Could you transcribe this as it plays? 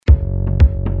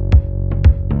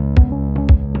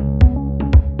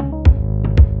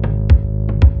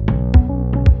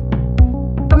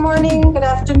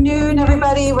afternoon,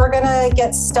 everybody. We're going to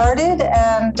get started.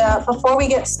 And before we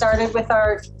get started with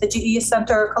the GE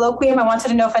Center colloquium, I wanted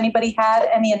to know if anybody had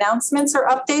any announcements or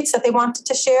updates that they wanted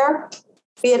to share,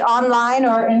 be it online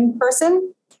or in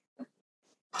person.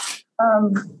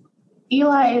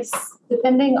 Eli is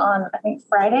depending on, I think,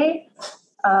 Friday.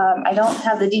 I don't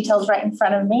have the details right in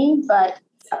front of me, but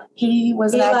he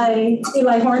was Eli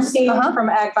Hornstein from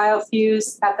Ag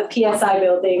Biofuse at the PSI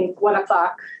building,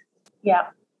 1:00. Yeah,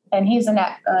 and he's an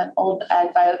old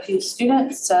Ag Biofuse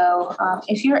student. So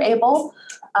if you're able,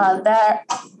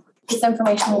 this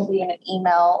information will be in an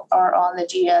email or on the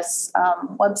GS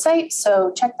website.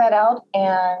 So check that out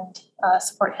and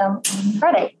support him on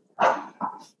Friday.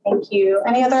 Thank you.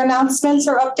 Any other announcements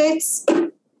or updates?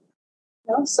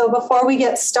 No? So before we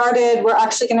get started, we're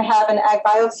actually going to have an Ag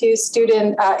Biofuse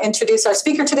student introduce our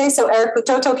speaker today. So Eric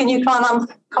Butoto, can you come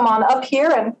on up here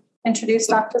and introduce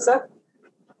Dr. Zook?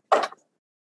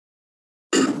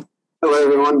 Hello,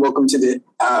 everyone. Welcome to the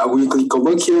weekly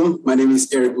colloquium. My name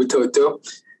is Eric Butoto.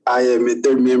 I am a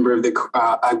third member of the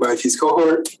Ag Biofuse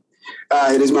cohort.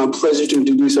 It is my pleasure to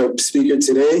introduce our speaker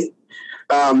today.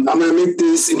 I'm going to make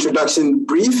this introduction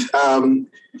brief.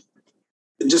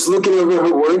 Just looking over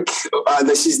her work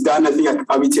that she's done, I think I could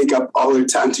probably take up all her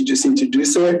time to just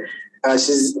introduce her.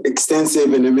 She's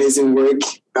extensive and amazing work.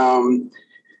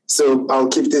 So I'll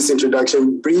keep this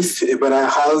introduction brief, but I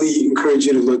highly encourage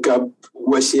you to look up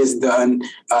what she has done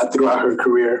throughout her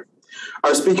career.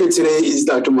 Our speaker today is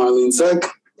Dr. Marlene Zook.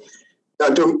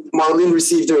 Dr. Marlene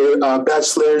received her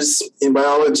bachelor's in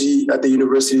biology at the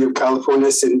University of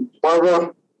California, Santa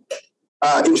Barbara.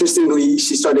 Interestingly,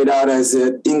 she started out as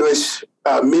an English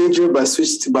major, but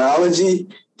switched to biology,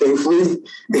 thankfully.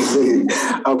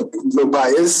 I'm a little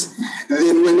biased.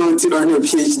 Then went on to earn her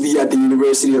PhD at the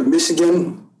University of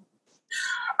Michigan.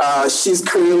 She's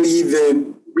currently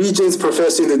the Regents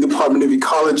Professor in the Department of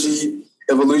Ecology,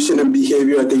 Evolution, and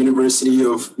Behavior at the University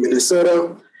of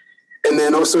Minnesota, and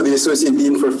then also the Associate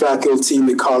Dean for Faculty in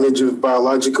the College of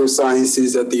Biological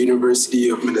Sciences at the University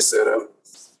of Minnesota.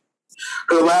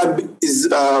 Her lab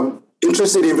is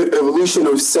interested in the evolution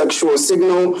of sexual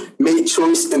signal, mate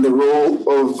choice, and the role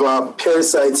of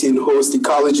parasites in host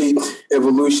ecology,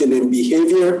 evolution, and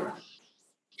behavior.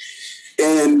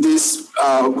 And this,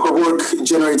 her work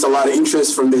generates a lot of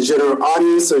interest from the general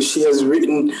audience. So she has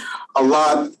written a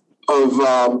lot of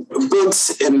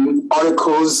books and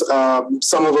articles,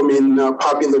 some of them in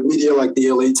popular media like the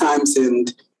LA Times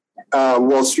and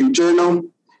Wall Street Journal.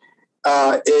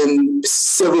 In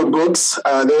several books,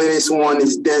 the latest one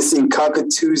is Dancing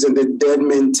Cockatoos and the Dead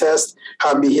Man Test,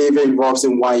 How Behavior Evolves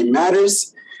and Why It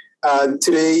Matters.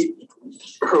 Today,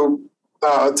 her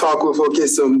talk will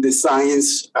focus on the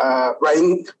science,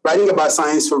 writing about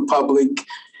science for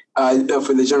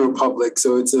the general public.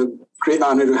 So it's a great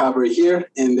honor to have her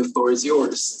here, and the floor is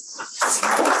yours.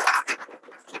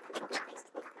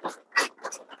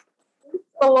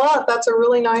 A lot. That's a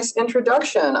really nice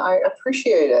introduction. I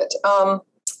appreciate it.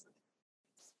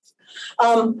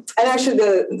 And actually,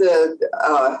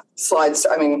 the slides.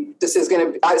 I mean, this is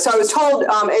going to. So I was told A,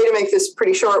 to make this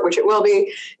pretty short, which it will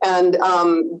be, and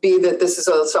B, that this is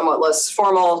a somewhat less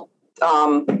formal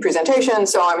presentation.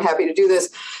 So I'm happy to do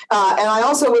this. And I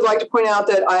also would like to point out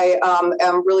that I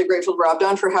am really grateful to Rob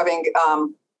Dunn for having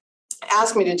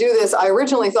asked me to do this. I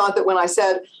originally thought that when I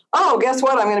said, "Oh, guess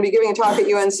what? I'm going to be giving a talk at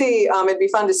UNC. It'd be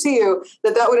fun to see you,"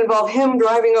 that would involve him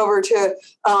driving over to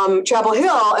Chapel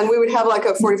Hill, and we would have like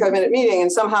a 45-minute meeting,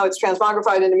 and somehow it's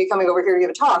transmogrified into me coming over here to give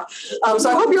a talk. So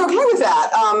I hope you're okay with that.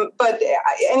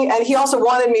 And he also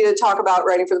wanted me to talk about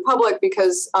writing for the public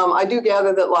because I do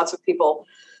gather that lots of people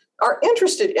are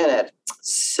interested in it.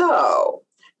 So,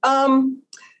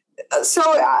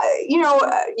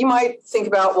 you might think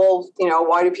about, well,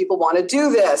 why do people want to do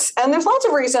this? And there's lots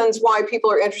of reasons why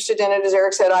people are interested in it. As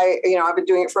Eric said, I've been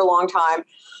doing it for a long time.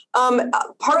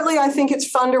 Partly, I think it's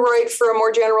fun to write for a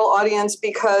more general audience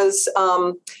because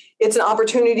it's an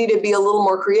opportunity to be a little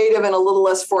more creative and a little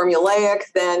less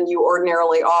formulaic than you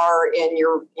ordinarily are in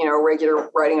your, regular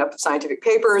writing up of scientific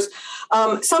papers.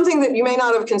 Something that you may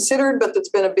not have considered, but that's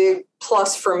been a big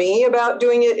plus for me about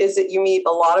doing it is that you meet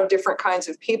a lot of different kinds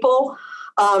of people.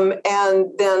 And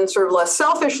then sort of less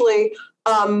selfishly,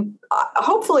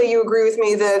 hopefully you agree with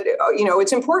me that,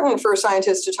 it's important for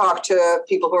scientists to talk to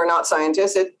people who are not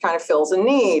scientists. It kind of fills a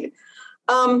need.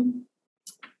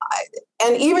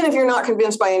 And even if you're not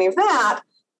convinced by any of that,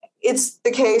 it's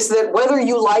the case that whether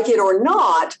you like it or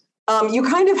not, you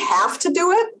kind of have to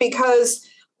do it because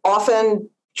often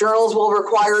journals will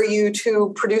require you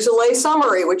to produce a lay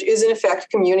summary, which is in effect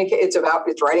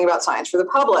it's writing about science for the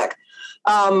public.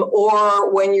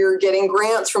 Or when you're getting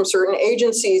grants from certain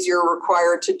agencies, you're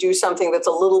required to do something that's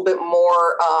a little bit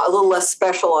more, a little less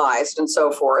specialized and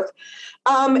so forth.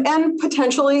 And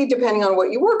potentially, depending on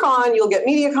what you work on, you'll get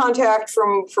media contact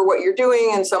for what you're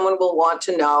doing, and someone will want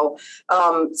to know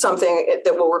something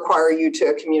that will require you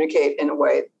to communicate in a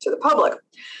way to the public.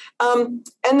 And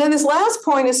then this last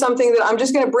point is something that I'm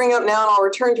just going to bring up now and I'll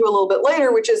return to a little bit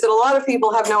later, which is that a lot of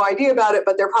people have no idea about it,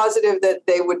 but they're positive that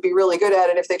they would be really good at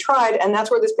it if they tried. And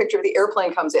that's where this picture of the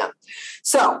airplane comes in.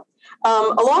 So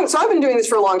I've been doing this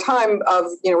for a long time of,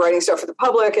 writing stuff for the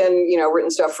public and, written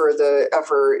stuff for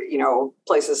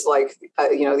places like,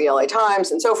 the LA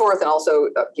Times and so forth, and also,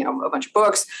 a bunch of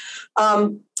books.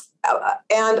 And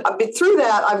through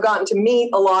that, I've gotten to meet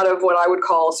a lot of what I would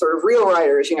call sort of real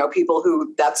writers, people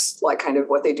who that's like kind of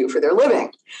what they do for their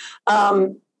living.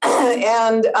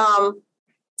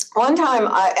 One time,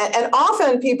 and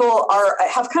often people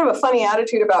have kind of a funny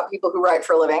attitude about people who write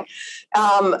for a living.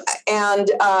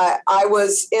 I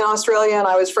was in Australia and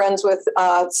I was friends with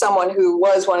someone who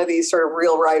was one of these sort of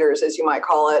real writers, as you might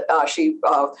call it. She'd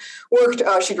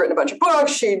written a bunch of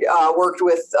books. She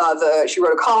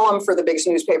wrote a column for the biggest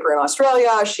newspaper in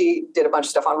Australia. She did a bunch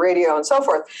of stuff on radio and so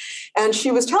forth. And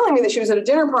she was telling me that she was at a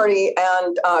dinner party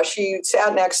and she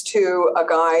sat next to a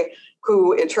guy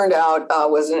who it turned out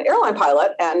was an airline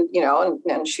pilot, and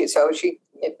so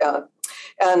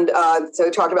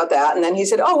we talked about that, and then he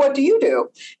said, "Oh, what do you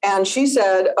do?" And she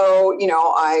said, "Oh,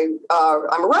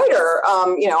 I'm a writer.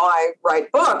 I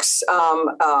write books,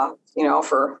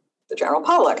 for the general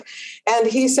public." And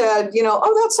he said,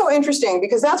 "Oh, that's so interesting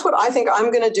because that's what I think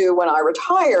I'm going to do when I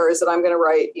retire is that I'm going to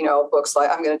write, books like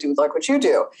I'm going to do like what you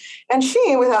do." And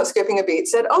she, without skipping a beat,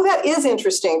 said, "Oh, that is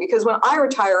interesting because when I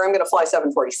retire, I'm going to fly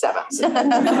 747s."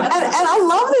 and I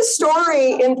love this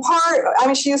story in part. I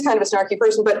mean, she is kind of a snarky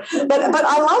person, but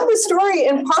I love this story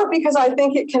in part because I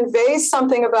think it conveys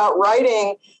something about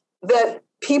writing that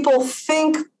people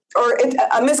think, or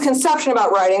a misconception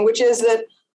about writing, which is that,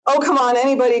 oh, come on,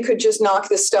 anybody could just knock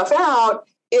this stuff out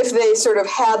if they sort of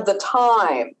had the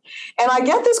time. And I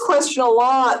get this question a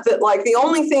lot that like the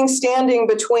only thing standing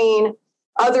between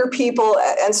other people,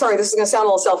 and sorry, this is going to sound a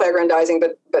little self-aggrandizing,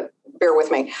 but bear with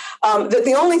me, that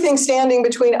the only thing standing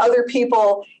between other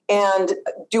people and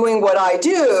doing what I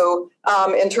do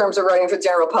in terms of writing for the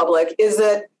general public is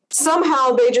that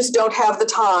somehow they just don't have the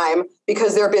time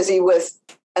because they're busy with,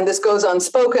 and this goes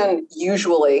unspoken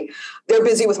usually, they're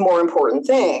busy with more important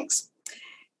things.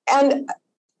 And,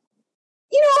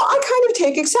 I kind of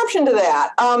take exception to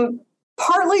that,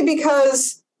 partly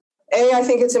because, I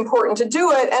think it's important to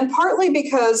do it, and partly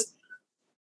because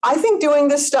I think doing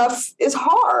this stuff is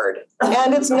hard.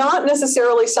 And it's not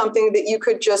necessarily something that you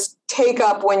could just take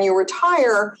up when you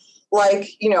retire, like,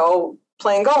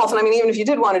 playing golf. And I mean, even if you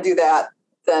did want to do that,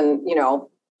 then,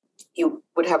 you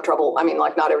would have trouble. I mean,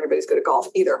 like not everybody's good at golf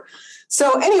either.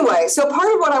 So anyway, so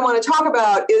part of what I want to talk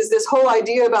about is this whole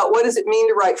idea about what does it mean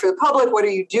to write for the public? What are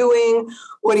you doing?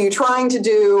 What are you trying to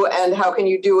do? And how can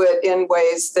you do it in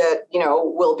ways that,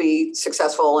 will be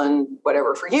successful and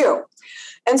whatever for you?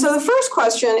 And so the first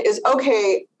question is,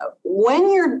 okay, when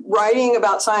you're writing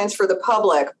about science for the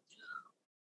public,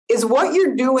 is what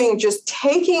you're doing just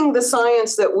taking the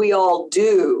science that we all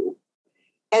do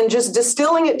and just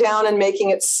distilling it down and making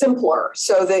it simpler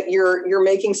so that you're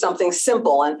making something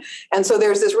simple. And so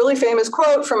there's this really famous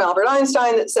quote from Albert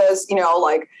Einstein that says,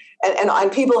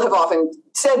 and people have often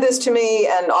said this to me,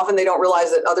 and often they don't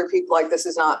realize that other people, like this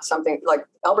is not something like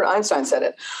Albert Einstein said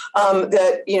it,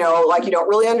 that, like you don't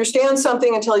really understand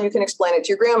something until you can explain it to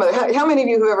your grandmother. How many of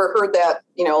you have ever heard that,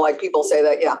 like people say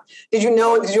that? Yeah. Did you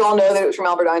all know that it was from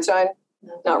Albert Einstein?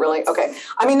 Not really. Okay.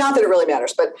 I mean, not that it really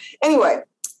matters, but anyway.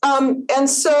 And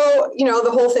so,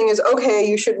 the whole thing is, okay,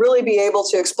 you should really be able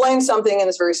to explain something in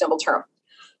this very simple term.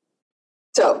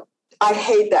 So I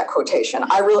hate that quotation.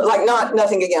 I really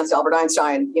nothing against Albert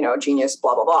Einstein, genius,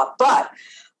 blah, blah, blah. But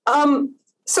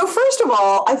so first of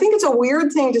all, I think it's a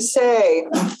weird thing to say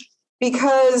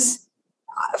because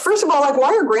first of all, like,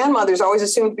 why are grandmothers always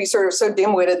assumed to be sort of so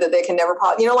dim-witted that they can never,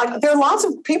 there are lots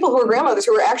of people who are grandmothers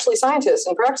who are actually scientists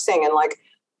and practicing and like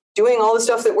doing all the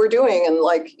stuff that we're doing. And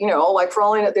like, for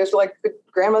all I know, there's like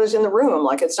grandmothers in the room.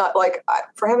 Like, it's not like,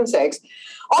 for heaven's sakes.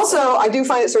 Also, I do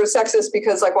find it sort of sexist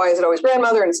because like, why is it always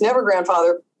grandmother and it's never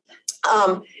grandfather?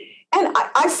 And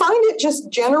I find it just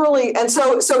generally, and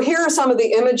so here are some of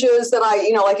the images that I,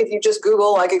 like if you just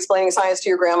Google, like explaining science to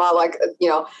your grandma, like,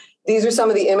 these are some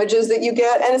of the images that you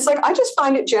get. And it's like, I just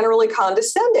find it generally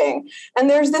condescending. And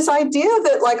there's this idea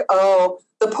that like, oh,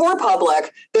 the poor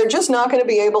public, they're just not going to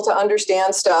be able to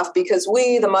understand stuff because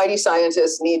we, the mighty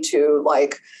scientists, need to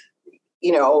like,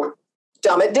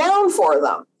 dumb it down for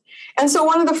them. And so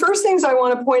one of the first things I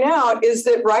want to point out is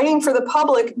that writing for the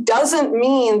public doesn't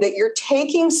mean that you're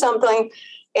taking something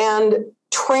and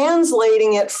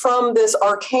translating it from this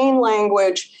arcane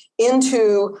language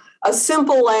into a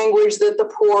simple language that the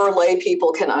poor lay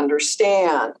people can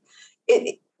understand.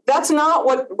 That's not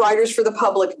what writers for the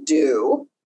public do.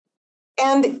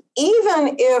 And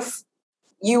even if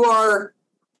you are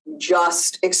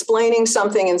just explaining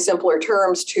something in simpler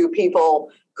terms to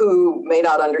people who may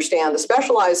not understand the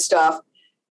specialized stuff,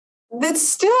 that's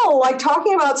still like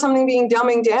talking about something being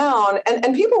dumbing down.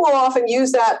 And people will often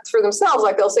use that for themselves.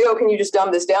 Like they'll say, oh, can you just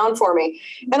dumb this down for me?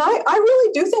 And I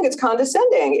really do think it's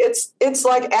condescending. It's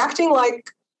like acting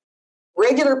like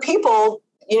regular people,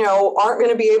 aren't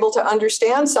going to be able to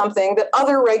understand something that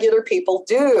other regular people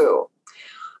do.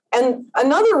 And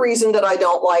another reason that I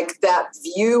don't like that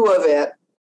view of it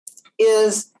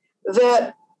is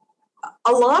that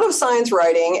a lot of science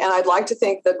writing, and I'd like to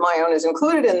think that my own is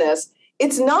included in this,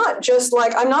 it's not just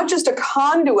like, I'm not just a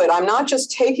conduit. I'm not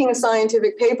just taking a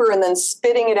scientific paper and then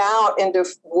spitting it out into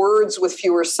words with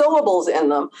fewer syllables in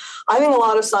them. I think a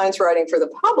lot of science writing for the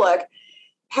public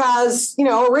has,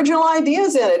 original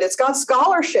ideas in it. It's got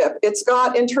scholarship. It's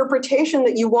got interpretation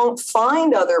that you won't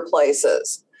find other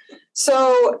places.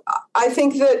 So I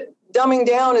think that dumbing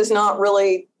down is not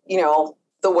really,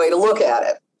 the way to look at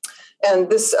it. And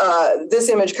this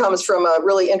image comes from a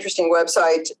really interesting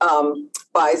website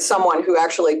by someone who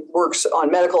actually works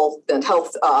on medical and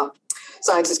health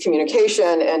sciences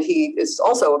communication, and he is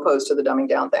also opposed to the dumbing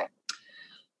down thing.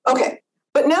 Okay,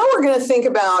 but now we're going to think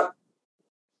about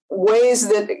ways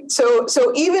that,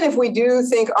 so even if we do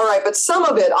think, all right, but some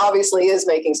of it obviously is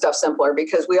making stuff simpler,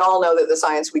 because we all know that the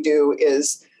science we do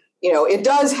is, it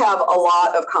does have a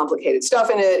lot of complicated stuff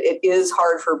in it. It is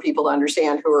hard for people to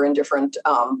understand who are in different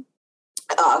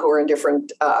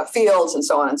fields and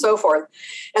so on and so forth.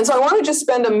 And so I want to just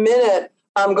spend a minute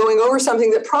going over something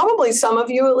that probably some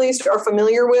of you at least are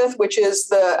familiar with, which is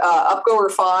the Upgoer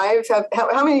 5.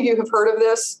 How many of you have heard of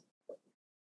this?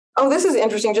 Oh, this is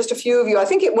interesting. Just a few of you. I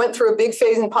think it went through a big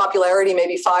phase in popularity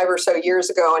maybe 5 or so years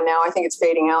ago, and now I think it's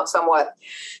fading out somewhat.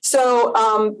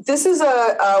 So this is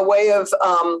a way of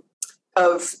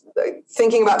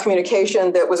thinking about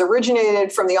communication that was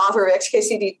originated from the author of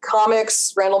XKCD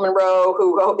Comics, Randall Munroe,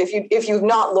 who, if you've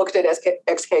not looked at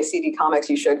XKCD Comics,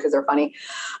 you should, because they're funny.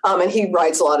 And he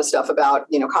writes a lot of stuff about,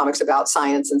 comics about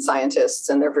science and scientists,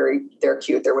 and they're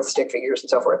cute. They're with stick figures and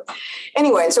so forth.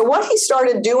 Anyway, so what he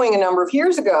started doing a number of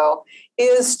years ago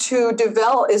is to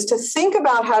think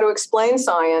about how to explain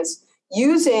science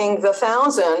using the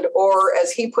 1,000, or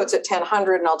as he puts it,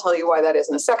 1,000, and I'll tell you why that is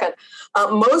in a second,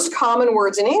 most common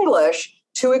words in English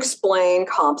to explain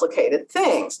complicated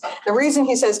things. The reason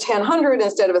he says 1,000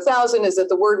 instead of 1,000 is that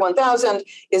the word 1,000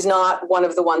 is not one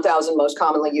of the 1,000 most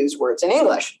commonly used words in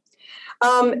English.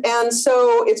 And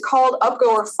so it's called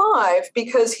Upgoer 5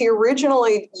 because he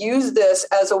originally used this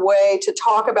as a way to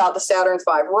talk about the Saturn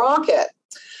V rocket.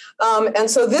 And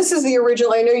so this is the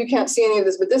original, I know you can't see any of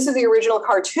this, but this is the original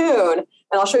cartoon,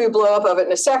 and I'll show you a blow up of it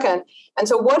in a second. And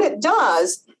so what it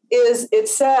does is it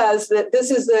says that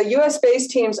this is the U.S. space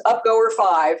team's Upgoer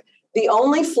 5, the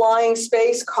only flying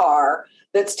space car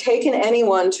that's taken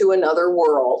anyone to another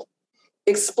world,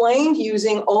 explained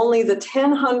using only the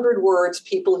 1,000 words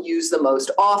people use the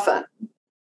most often.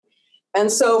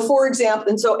 And so, for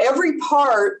example, every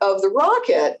part of the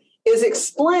rocket is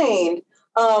explained.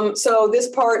 So this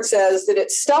part says that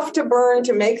it's stuff to burn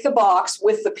to make the box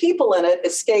with the people in it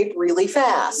escape really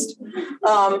fast.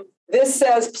 This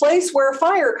says place where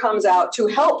fire comes out to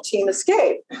help team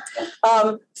escape.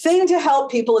 Thing to help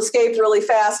people escape really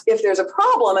fast if there's a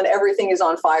problem and everything is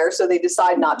on fire, so they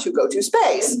decide not to go to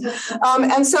space.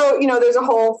 And so, there's a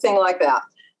whole thing like that.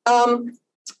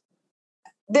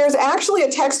 There's actually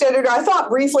a text editor. I thought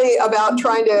briefly about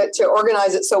trying to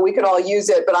organize it so we could all use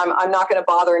it, but I'm not going to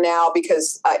bother now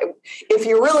because if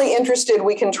you're really interested,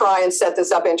 we can try and set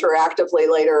this up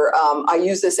interactively later. I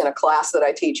use this in a class that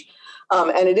I teach,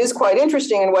 and it is quite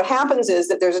interesting. And what happens is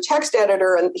that there's a text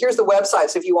editor, and here's the website.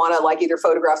 So if you want to either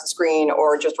photograph the screen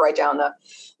or just write down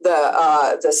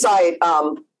the site,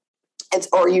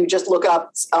 or you just look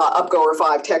up Upgoer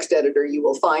 5 text editor, you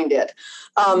will find it.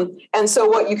 And so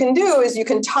what you can do is you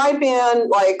can type in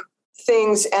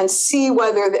things and see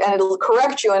and it'll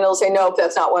correct you, and it'll say, nope,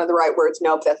 that's not one of the right words.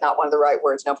 Nope, that's not one of the right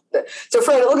words. Nope. So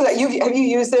Fred, look at that. Have you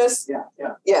used this? Yeah.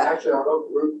 Actually, our whole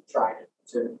group tried it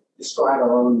to describe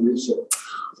our own research.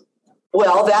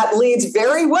 Well, that leads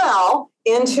very well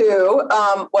into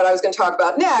what I was going to talk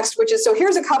about next, which is, so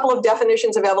here's a couple of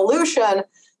definitions of evolution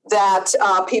that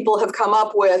people have come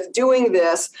up with doing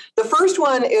this. The first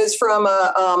one is from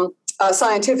a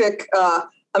Scientific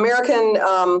American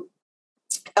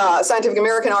Scientific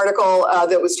American article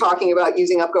that was talking about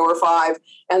using UpGoer 5.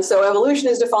 And so evolution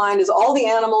is defined as all the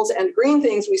animals and green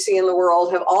things we see in the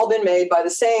world have all been made by the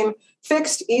same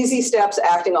fixed, easy steps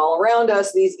acting all around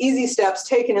us. These easy steps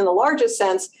taken in the largest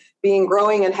sense being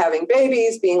growing and having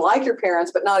babies, being like your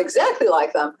parents, but not exactly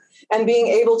like them, and being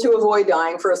able to avoid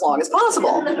dying for as long as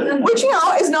possible, which,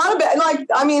 is not a bad,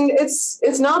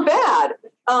 it's not bad.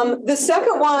 The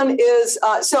second one is,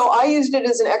 so I used it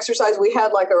as an exercise. We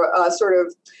had like a sort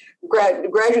of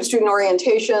graduate student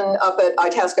orientation up at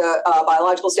Itasca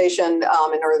Biological Station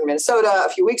in northern Minnesota a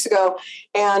few weeks ago.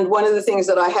 And one of the things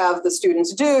that I have the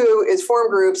students do is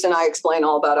form groups, and I explain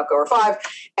all about UpGoer 5.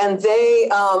 And they,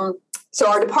 so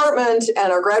our department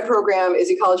and our grad program is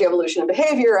ecology, evolution, and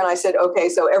behavior. And I said, okay,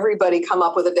 so everybody come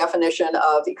up with a definition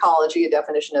of ecology, a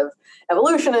definition of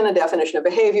evolution, and a definition of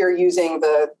behavior using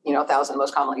the 1,000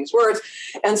 most commonly used words.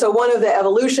 And so one of the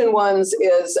evolution ones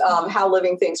is how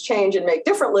living things change and make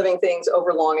different living things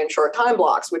over long and short time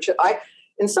blocks, which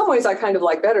in some ways I kind of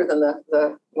like better than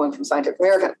the one from Scientific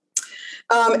American.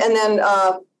 And then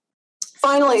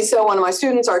finally, so one of my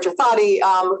students, Archa Thadi,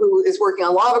 who is working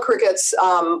on lava crickets,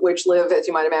 which live, as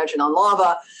you might imagine, on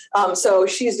lava. So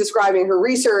she's describing her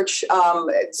research.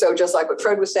 So just like what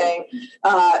Fred was saying.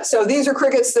 So these are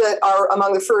crickets that are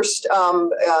among the first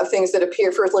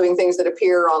first living things that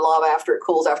appear on lava after it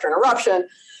cools after an eruption.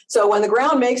 So when the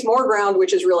ground makes more ground,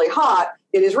 which is really hot,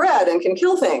 it is red and can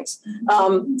kill things.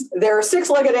 There are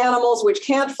six-legged animals which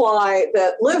can't fly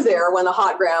that live there when the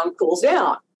hot ground cools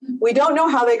down. We don't know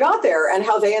how they got there and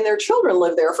how they and their children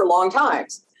live there for long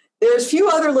times. There's few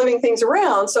other living things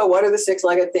around. So what are the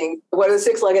six-legged things? What are the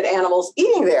six-legged animals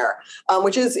eating there?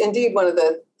 Which is indeed one of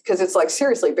the, because it's like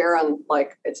seriously barren,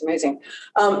 like it's amazing.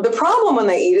 The problem when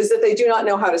they eat is that they do not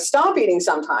know how to stop eating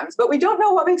sometimes, but we don't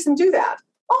know what makes them do that.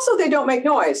 Also, they don't make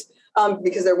noise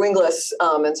because they're wingless,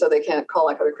 and so they can't call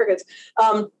like other crickets.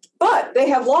 But they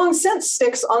have long scent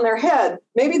sticks on their head.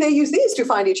 Maybe they use these to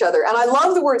find each other. And I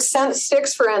love the word scent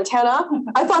sticks for antenna.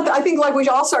 I think like we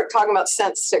should all start talking about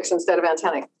scent sticks instead of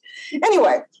antennae.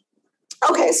 Anyway,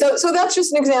 okay, so that's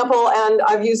just an example, and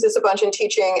I've used this a bunch in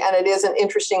teaching, and it is an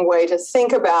interesting way to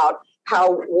think about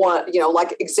how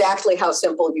like exactly how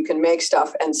simple you can make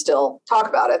stuff and still talk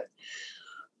about it.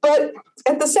 But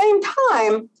at the same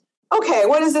time, okay,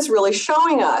 what is this really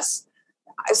showing us?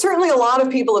 Certainly a lot of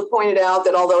people have pointed out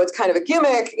that although it's kind of a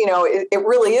gimmick, it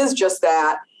really is just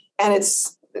that. And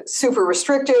it's super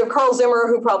restrictive. Carl Zimmer,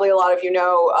 who probably a lot of you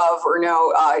know of or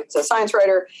know, it's a science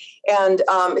writer. And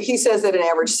he says that an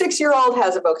average 6-year-old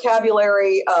has a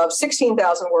vocabulary of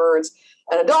 16,000 words.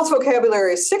 An adult's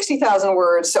vocabulary is 60,000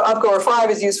 words. So UpGoer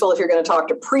 5 is useful if you're going to talk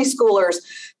to preschoolers.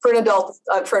 For an adult,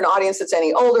 for an audience that's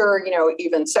any older,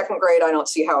 even second grade, I don't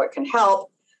see how it can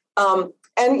help. And,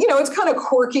 it's kind of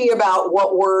quirky about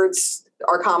what words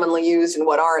are commonly used and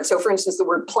what aren't. So, for instance, the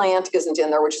word plant isn't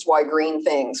in there, which is why green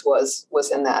things was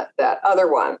in that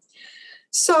other one.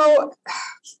 So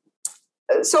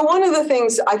one of the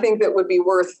things I think that would be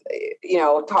worth,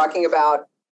 talking about,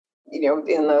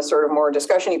 in the sort of more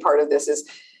discussion-y part of this is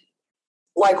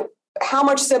like how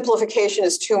much simplification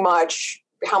is too much,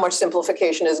 how much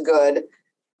simplification is good,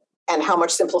 and how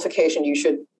much simplification you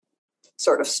should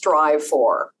sort of strive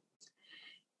for.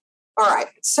 All right.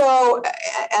 So,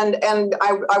 and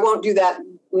I won't do that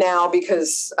now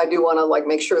because I do want to like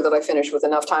make sure that I finish with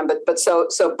enough time. But so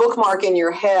bookmark in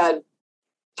your head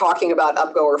talking about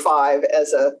UpGoer 5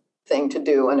 as a thing to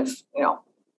do, and if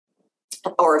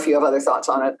or if you have other thoughts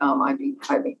on it, I'd be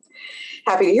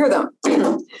happy to hear them.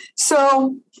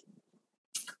 So,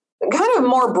 kind of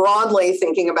more broadly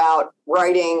thinking about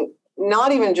writing,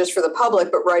 not even just for the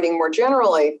public, but writing more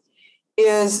generally,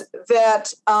 is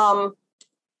that.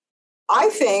 I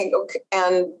think,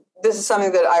 and this is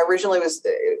something that I originally was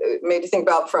made to think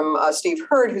about from Steve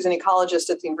Hurd, who's an ecologist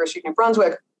at the University of New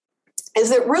Brunswick, is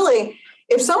that really,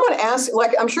 if someone asks,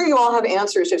 like I'm sure you all have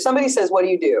answers, if somebody says, what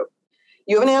do?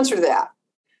 You have an answer to that.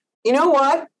 You know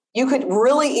what? You could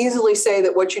really easily say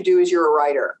that what you do is you're a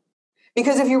writer.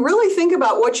 Because if you really think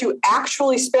about what you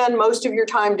actually spend most of your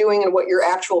time doing and what your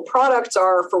actual products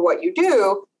are for what you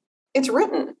do, it's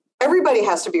written. Everybody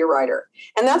has to be a writer.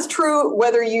 And that's true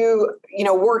whether you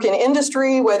work in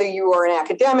industry, whether you are an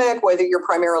academic, whether you're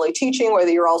primarily teaching,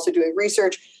 whether you're also doing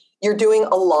research, you're doing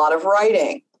a lot of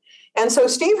writing. And so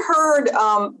Steve Hurd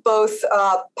both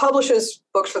publishes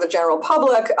books for the general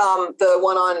public, the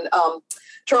one on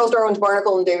Charles Darwin's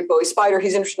Barnacle and David Bowie's Spider.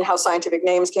 He's interested in how scientific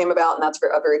names came about, and that's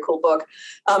a very cool book.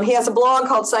 He has a blog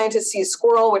called Scientist Sees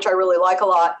Squirrel, which I really like a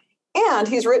lot. And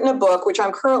he's written a book, which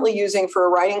I'm currently using for a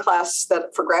writing class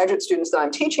that for graduate students that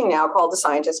I'm teaching now, called The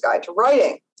Scientist's Guide to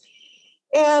Writing.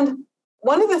 And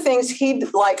one of the things he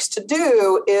likes to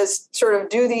do is sort of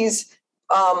do these,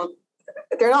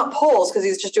 they're not polls because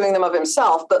he's just doing them of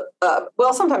himself, but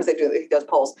well, sometimes he does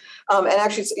polls. And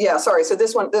actually, yeah, sorry. So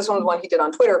this one's one he did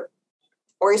on Twitter,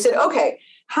 where he said, okay,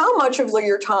 how much of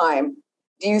your time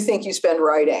do you think you spend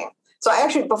writing? So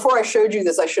actually, before I showed you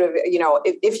this, I should have,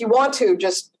 if you want to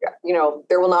just,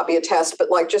 there will not be a test, but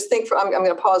like, just think, I'm going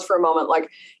to pause for a moment. Like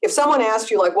if someone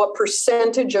asked you, like, what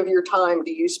percentage of your time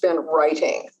do you spend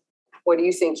writing? What do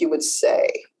you think you would say?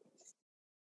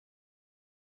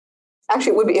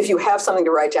 Actually, it would be, if you have something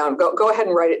to write down, go ahead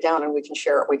and write it down and we can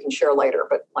share it. We can share later,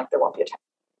 but like there won't be a test.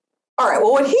 All right.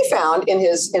 Well, what he found in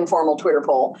his informal Twitter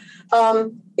poll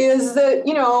is that,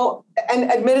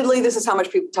 and admittedly, this is how much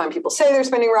time people say they're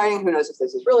spending writing. Who knows if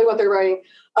this is really what they're writing?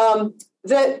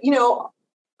 That,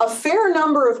 a fair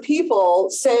number of people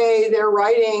say they're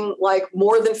writing like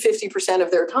more than 50%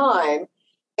 of their time.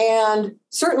 And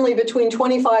certainly between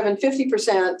 25 and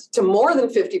 50% to more than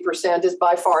 50% is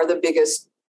by far the biggest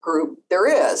group there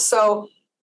is. So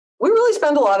we really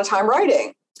spend a lot of time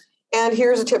writing. And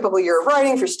here's a typical year of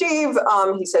writing for Steve.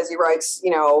 He says he writes,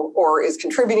 or is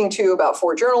contributing to about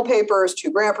 4 journal papers,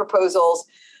 2 grant proposals,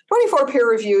 24 peer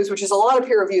reviews, which is a lot of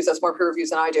peer reviews. That's more peer reviews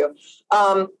than I do.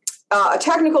 A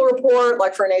technical report,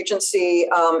 like for an agency,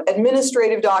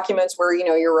 administrative documents where,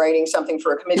 you're writing something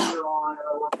for a committee you're on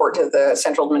or a report to the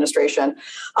central administration.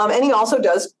 And he also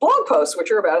does blog posts,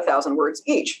 which are about 1,000 words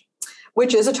each,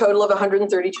 which is a total of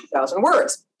 132,000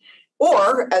 words.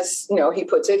 Or, as he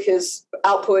puts it, his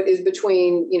output is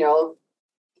between,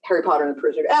 Harry Potter and the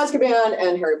Prisoner of Azkaban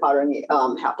and Harry Potter and the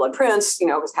Half-Blood Prince,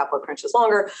 because Half-Blood Prince is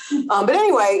longer. But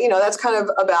anyway, that's kind of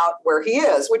about where he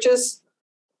is, which is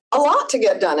a lot to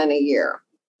get done in a year.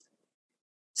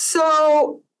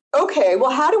 So, okay,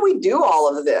 well, how do we do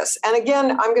all of this? And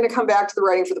again, I'm going to come back to the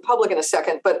writing for the public in a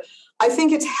second, but I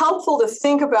think it's helpful to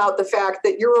think about the fact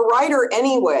that you're a writer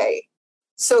anyway.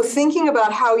 So thinking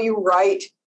about how you write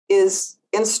is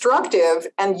instructive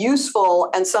and useful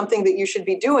and something that you should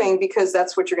be doing because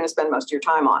that's what you're going to spend most of your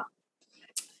time on.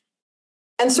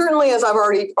 And certainly, as I've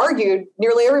already argued,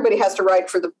 nearly everybody has to write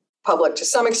for the public to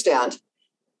some extent.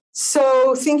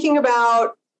 So thinking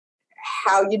about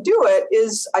how you do it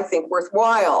is, I think,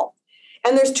 worthwhile.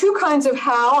 And there's 2 kinds of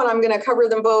how, and I'm going to cover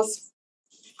them both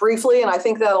briefly, and I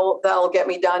think that'll get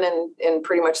me done in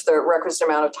pretty much the requisite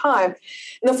amount of time.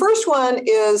 And the first one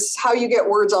is how you get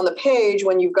words on the page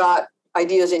when you've got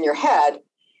ideas in your head.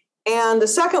 And the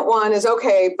second one is,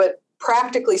 okay, but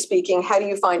practically speaking, how do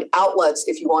you find outlets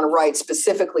if you want to write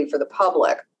specifically for the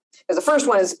public? Because the first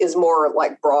one is more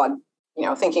like broad,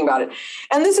 thinking about it.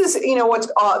 And this is, what's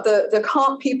the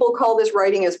comp people call this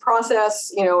writing as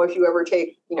process. If you ever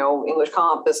take, English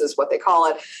comp, this is what they call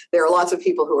it. There are lots of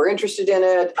people who are interested in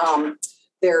it.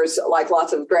 There's like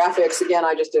lots of graphics. Again,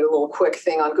 I just did a little quick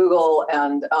thing on Google.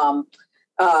 And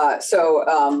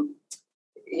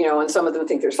and some of them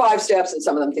think there's 5 steps and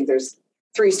some of them think there's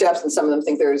 3 steps and some of them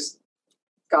think there's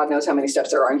God knows how many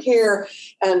steps there are in here.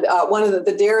 And one of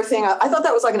the DARE thing, I thought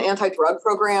that was like an anti-drug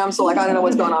program. So like, I don't know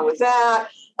what's going on with that.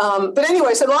 But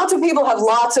anyway, so lots of people have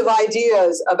lots of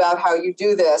ideas about how you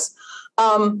do this.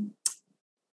 All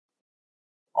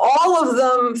of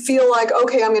them feel like,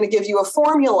 okay, I'm going to give you a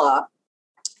formula.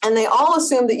 And they all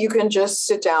assume that you can just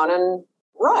sit down and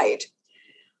write.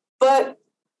 But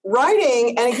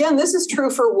writing, and again, this is true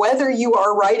for whether you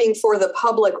are writing for the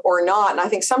public or not. And I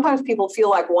think sometimes people feel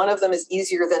like one of them is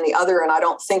easier than the other, and I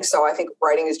don't think so. I think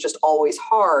writing is just always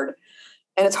hard,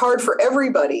 and it's hard for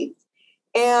everybody.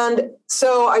 And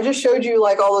so I just showed you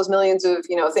like all those millions of,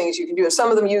 things you can do. And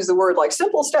some of them use the word like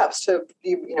simple steps to,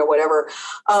 whatever.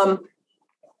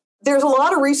 There's a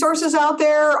lot of resources out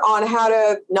there on how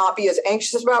to not be as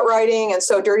anxious about writing. And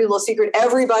so dirty little secret,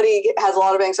 everybody has a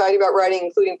lot of anxiety about writing,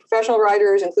 including professional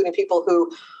writers, including people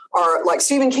who are like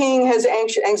Stephen King has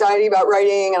anxiety about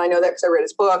writing. And I know that because I read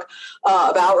his book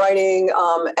about writing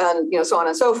and, so on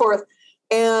and so forth.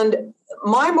 And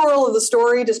my moral of the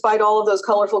story, despite all of those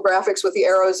colorful graphics with the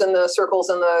arrows and the circles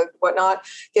and the whatnot,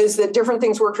 is that different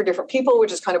things work for different people,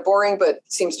 which is kind of boring, but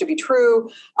seems to be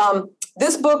true.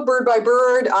 This book, Bird by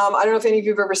Bird, I don't know if any of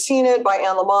you have ever seen it, by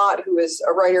Anne Lamott, who is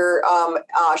a writer.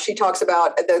 She talks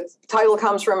about, the title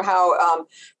comes from how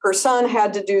her son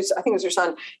had to do, I think it was her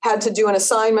son, had to do an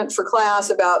assignment for class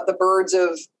about the birds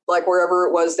of like wherever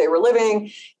it was they were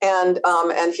living. And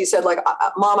he said, like,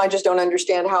 Mom, I just don't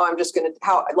understand how I'm just going to,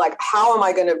 how am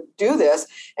I going to do this?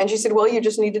 And she said, well, you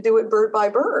just need to do it bird by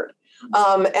bird.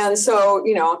 And so,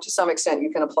 to some extent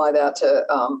you can apply that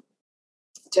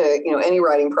to, any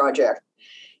writing project.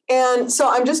 And so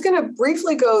I'm just going to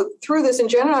briefly go through this. And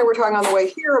Jen and I were talking on the way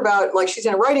here about, like, she's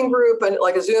in a writing group and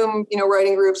like a Zoom,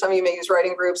 writing group. Some of you may use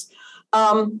writing groups.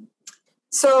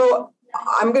 So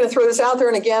I'm going to throw this out there.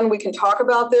 And again, we can talk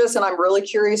about this. And I'm really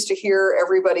curious to hear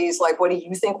everybody's, like, what do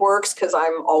you think works? Because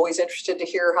I'm always interested to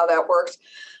hear how that works.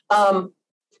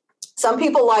 Some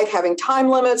people like having time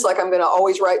limits, like I'm going to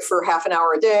always write for half an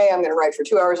hour a day. I'm going to write for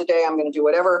 2 hours a day. I'm going to do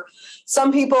whatever.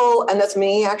 Some people, and that's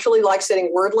me, actually like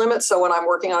setting word limits. So when I'm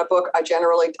working on a book, I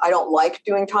don't like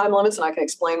doing time limits, and I can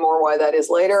explain more why that is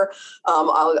later.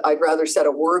 I'd rather set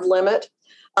a word limit.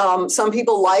 Some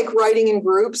people like writing in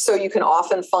groups, so you can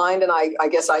often find, and I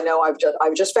guess I know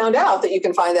I've just found out that you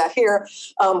can find that here,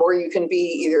 where you can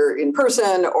be either in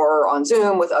person or on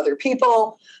Zoom with other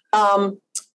people.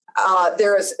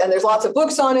 There's lots of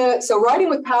books on it. So Writing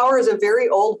with Power is a very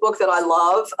old book that I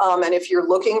love. And if you're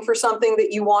looking for something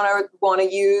that you want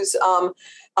to use,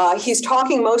 he's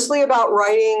talking mostly about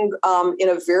writing in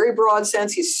a very broad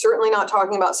sense. He's certainly not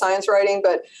talking about science writing,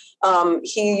 but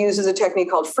he uses a technique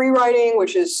called free writing,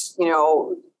 which is,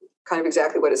 kind of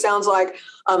exactly what it sounds like.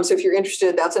 So if you're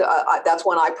interested, that's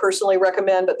one I personally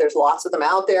recommend, but there's lots of them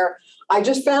out there. I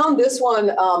just found this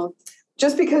one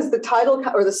just because the title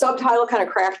or the subtitle kind of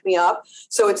cracked me up.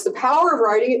 So it's The Power of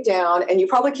Writing It Down. And you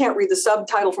probably can't read the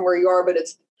subtitle from where you are, but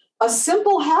it's a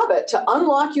simple habit to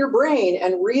unlock your brain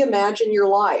and reimagine your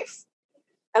life.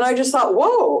 And I just thought,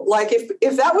 whoa, like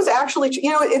if that was actually,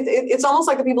 it's almost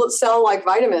like the people that sell like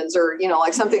vitamins or,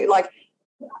 like something like,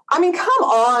 I mean, come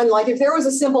on, like if there was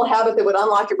a simple habit that would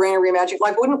unlock your brain and reimagine,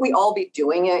 like, wouldn't we all be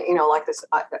doing it? Like this,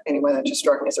 anyway, that just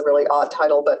struck me as a really odd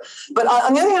title, but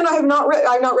on the other hand, I've not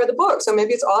read the book. So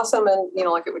maybe it's awesome. And,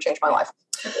 like it would change my life.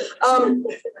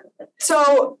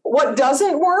 So what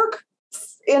doesn't work,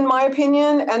 in my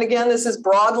opinion, and again, this is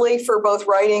broadly for both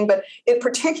writing, but it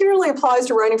particularly applies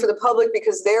to writing for the public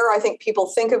because there, I think people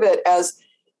think of it as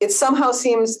it somehow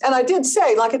seems, and I did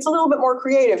say, like, it's a little bit more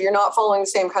creative. You're not following the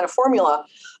same kind of formula.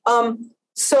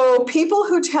 So people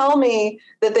who tell me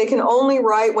that they can only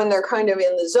write when they're kind of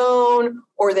in the zone,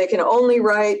 or they can only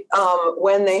write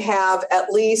when they have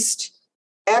at least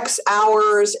X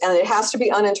hours and it has to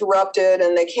be uninterrupted,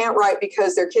 and they can't write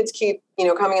because their kids keep,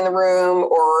 coming in the room,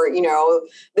 or,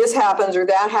 this happens or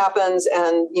that happens.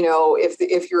 And,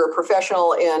 if you're a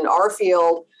professional in our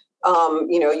field,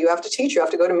 you have to teach, you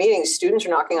have to go to meetings, students are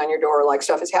knocking on your door, like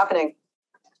stuff is happening.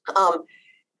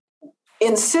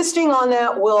 Insisting on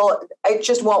that it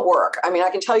just won't work. I mean,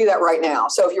 I can tell you that right now.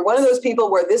 So if you're one of those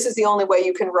people where this is the only way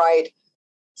you can write,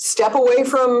 step away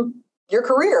from your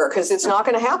career because it's not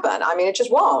going to happen. I mean, it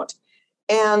just won't.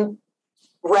 And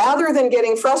rather than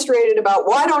getting frustrated about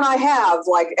why don't I have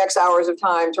like X hours of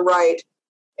time to write,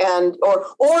 and or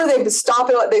they stop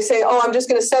it. They say, oh, I'm just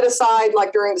going to set aside,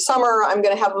 like during the summer, I'm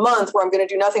going to have a month where I'm going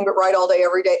to do nothing but write all day,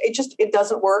 every day. It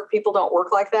doesn't work. People don't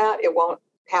work like that. It won't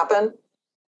happen.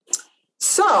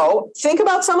 So think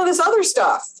about some of this other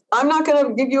stuff. I'm not going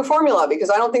to give you a formula because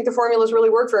I don't think the formulas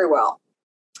really work very well.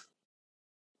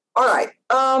 All right.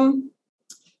 I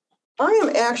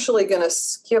am actually going to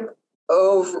skip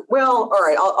over. Well, all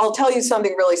right. I'll tell you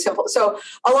something really simple. So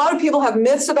a lot of people have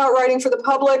myths about writing for the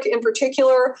public in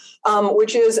particular,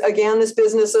 which is, again, this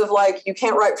business of like, you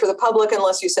can't write for the public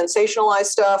unless you sensationalize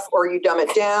stuff or you dumb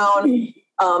it down.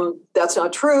 That's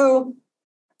not true.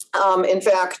 In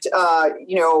fact,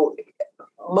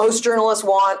 most journalists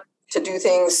want to do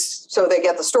things so they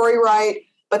get the story right,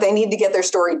 but they need to get their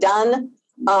story done.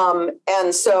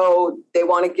 And so they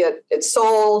want to get it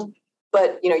sold,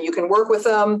 but, you can work with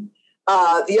them.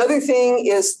 The other thing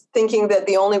is thinking that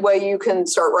the only way you can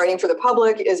start writing for the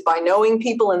public is by knowing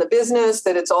people in the business,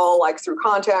 that it's all like through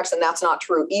contacts, and that's not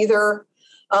true either.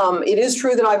 It is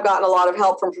true that I've gotten a lot of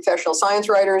help from professional science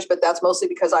writers, but that's mostly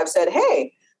because I've said,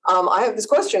 hey, I have this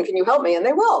question, can you help me? And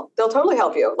they will. They'll totally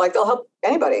help you. Like they'll help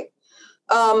anybody.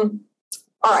 All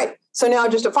right. So now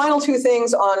just a final two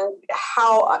things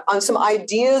on some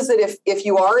ideas that if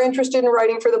you are interested in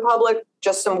writing for the public,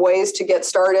 just some ways to get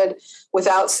started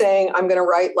without saying, I'm going to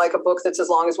write like a book that's as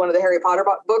long as one of the Harry Potter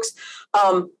books.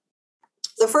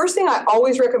 The first thing I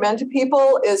always recommend to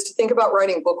people is to think about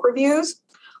writing book reviews.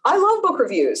 I love book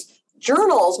reviews.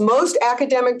 Journals, most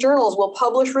academic journals will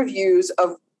publish reviews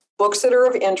of books that are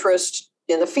of interest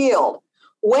in the field.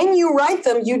 When you write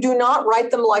them, you do not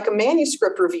write them like a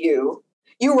manuscript review.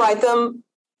 You write them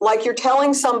like you're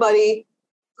telling somebody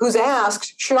who's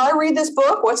asked, should I read this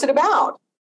book? What's it about?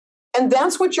 And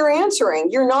that's what you're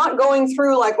answering. You're not going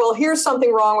through like, well, here's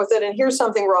something wrong with it and here's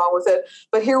something wrong with it,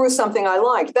 but here was something I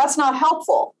liked. That's not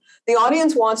helpful. The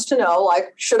audience wants to know,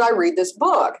 like, should I read this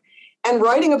book? And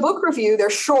writing a book review, they're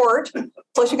short,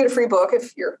 plus you get a free book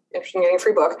if you're interested in getting a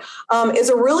free book, is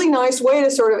a really nice way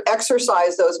to sort of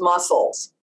exercise those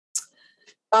muscles.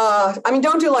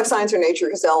 Don't do like Science or Nature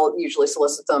because they'll usually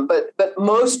solicit them, but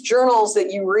most journals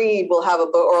that you read will have a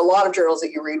book, or a lot of journals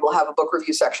that you read will have a book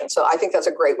review section. So I think that's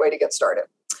a great way to get started.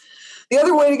 The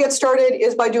other way to get started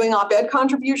is by doing op-ed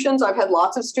contributions. I've had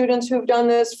lots of students who've done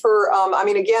this for,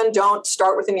 again, don't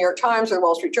start with the New York Times or the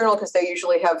Wall Street Journal because they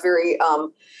usually have very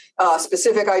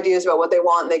specific ideas about what they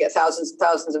want, and they get thousands and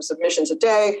thousands of submissions a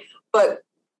day. But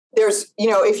there's,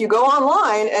 if you go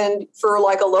online and for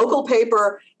like a local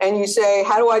paper and you say,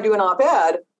 how do I do an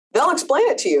op-ed? They'll explain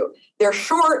it to you. They're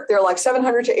short. They're like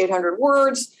 700 to 800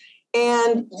 words.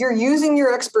 And you're using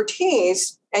your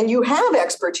expertise, and you have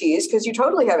expertise because you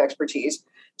totally have expertise,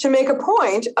 to make a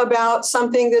point about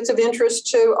something that's of interest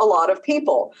to a lot of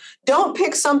people. Don't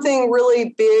pick something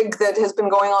really big that has been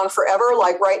going on forever.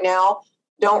 Like right now,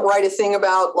 don't write a thing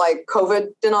about like COVID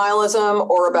denialism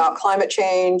or about climate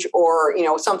change or,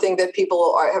 something that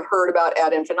people have heard about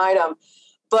ad infinitum.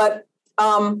 But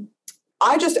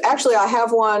I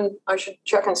have one. I should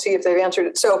check and see if they've answered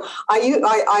it. So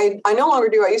I no longer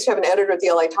do. I used to have an editor at the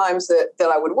LA Times that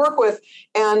I would work with.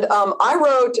 And I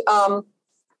wrote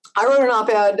an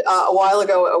op-ed a while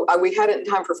ago. We had it in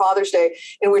time for Father's Day,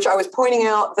 in which I was pointing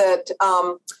out that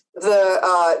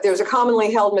there's a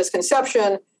commonly held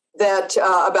misconception that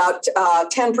about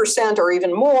 10% or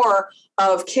even more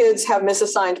of kids have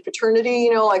misassigned paternity,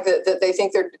 like that they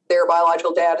think their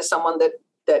biological dad is someone that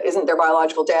isn't their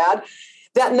biological dad.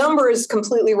 That number is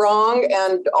completely wrong.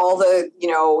 And all the,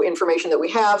 information that we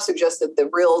have suggests that the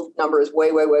real number is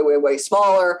way, way, way, way, way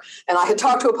smaller. And I had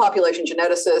talked to a population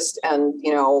geneticist and,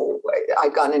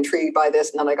 I'd gotten intrigued by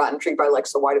this. And then I got intrigued by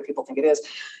so why do people think it is,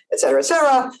 et cetera, et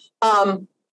cetera.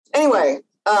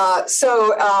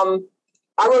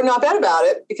 I wrote an op-ed about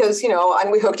it because,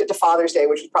 and we hooked it to Father's Day,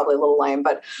 which is probably a little lame.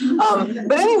 But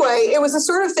anyway, it was the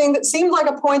sort of thing that seemed like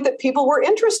a point that people were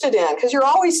interested in, because you're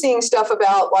always seeing stuff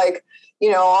about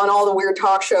on all the weird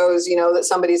talk shows, that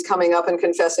somebody's coming up and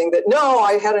confessing that, no,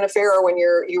 I had an affair when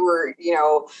you were,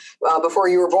 before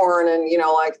you were born and,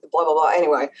 blah, blah, blah.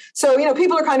 Anyway, so,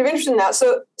 people are kind of interested in that.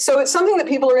 So it's something that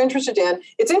people are interested in.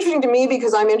 It's interesting to me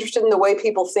because I'm interested in the way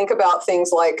people think about things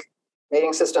like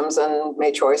mating systems and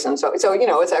mate choice. And so,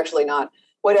 it's actually not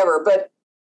whatever, but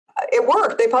it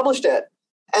worked. They published it.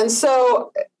 And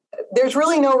so there's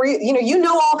really no reason,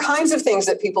 all kinds of things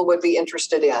that people would be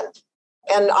interested in.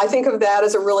 And I think of that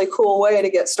as a really cool way to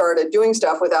get started doing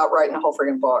stuff without writing a whole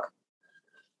friggin' book.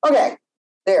 Okay,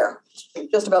 there,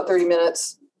 just about 30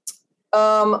 minutes.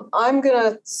 I'm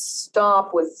going to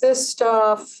stop with this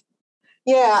stuff.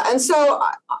 Yeah, and so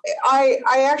I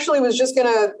actually was just going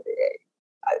to,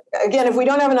 again, if we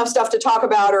don't have enough stuff to talk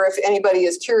about, or if anybody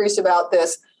is curious about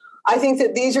this, I think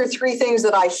that these are three things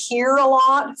that I hear a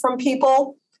lot from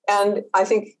people, and I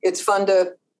think it's fun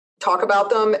to talk about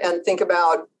them and think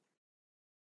about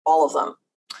all of them.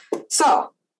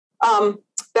 So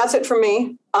that's it from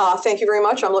me. Thank you very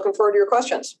much. I'm looking forward to your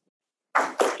questions.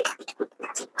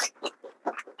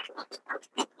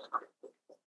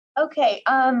 Okay,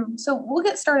 so we'll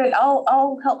get started.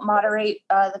 I'll help moderate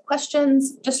the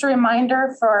questions. Just a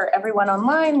reminder for everyone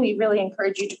online, we really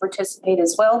encourage you to participate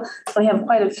as well. We have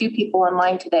quite a few people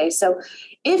online today. So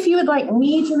if you would like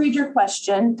me to read your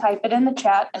question, type it in the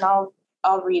chat and I'll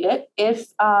read it. If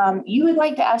you would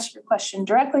like to ask your question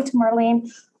directly to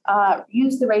Marlene,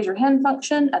 use the raise your hand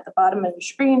function at the bottom of your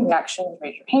screen, reactions,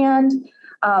 raise your hand.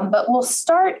 But we'll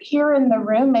start here in the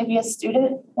room. Maybe a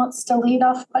student wants to lead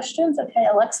off questions. Okay,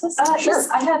 Alexis? Sure. Yes,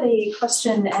 I have a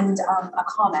question and a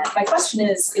comment. My question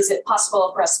is it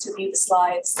possible for us to view the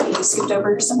slides that you skipped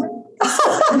over somewhere?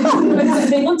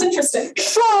 They looked interesting.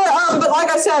 Sure, but like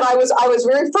I said, I was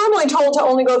very firmly told to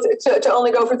only go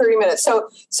for 30 minutes. So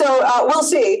we'll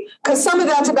see, because some of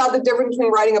that's about the difference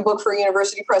between writing a book for a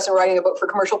university press and writing a book for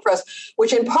commercial press,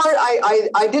 which in part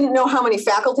I didn't know how many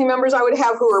faculty members I would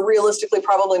have who are realistically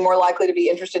probably more likely to be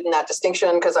interested in that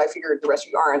distinction, because I figured the rest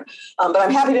of you aren't. But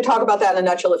I'm happy to talk about that in a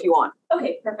nutshell if you want.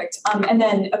 Okay, perfect. And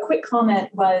then a quick comment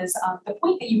was the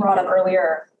point that you brought up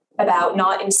earlier about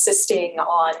not insisting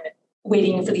on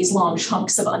waiting for these long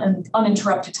chunks of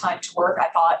uninterrupted time to work, I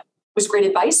thought was great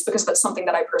advice, because that's something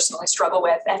that I personally struggle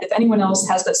with. And if anyone else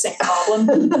has the same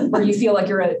problem where you feel like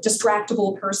you're a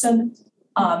distractible person,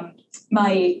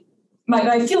 my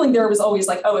feeling there was always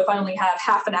like, oh, if I only have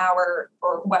half an hour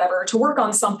or whatever to work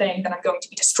on something, then I'm going to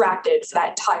be distracted for that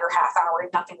entire half hour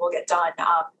and nothing will get done.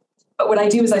 But what I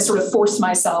do is I sort of force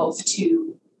myself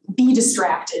to be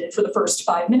distracted for the first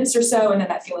 5 minutes or so, and then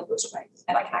that feeling goes away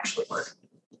and I can actually work.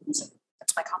 So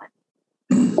that's my comment.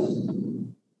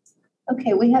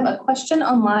 Okay, we have a question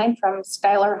online from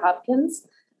Skylar Hopkins.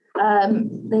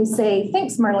 They say,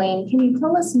 thanks, Marlene. Can you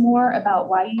tell us more about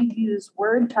why you use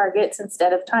word targets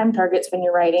instead of time targets when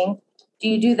you're writing? Do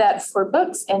you do that for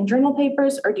books and journal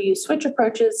papers, or do you switch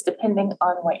approaches depending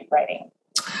on what you're writing?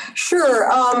 Sure.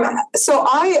 So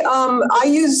I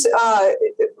use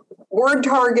word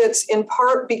targets in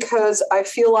part because I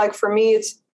feel like for me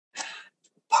it's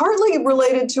partly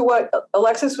related to what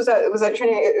Alexis was that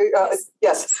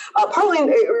yes, partly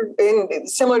in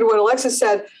similar to what Alexis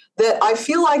said, that I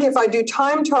feel like if I do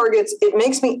time targets, it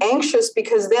makes me anxious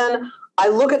because then I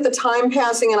look at the time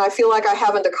passing and I feel like I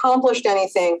haven't accomplished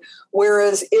anything.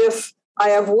 Whereas if I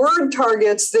have word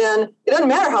targets, then it doesn't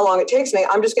matter how long it takes me.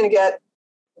 I'm just going to get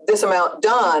this amount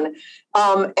done.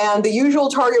 And the usual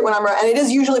target when and it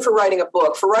is usually for writing a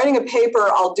book. For writing a paper,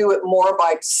 I'll do it more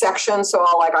by section. So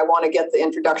I want to get the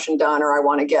introduction done, or I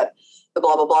want to get the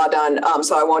blah, blah, blah done.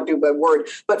 So I won't do by word.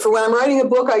 But for when I'm writing a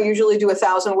book, I usually do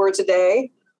 1,000 words a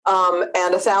day.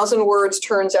 And 1,000 words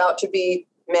turns out to be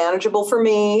manageable for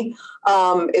me.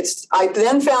 I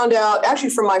then found out,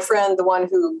 actually from my friend, the one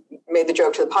who made the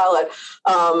joke to the pilot,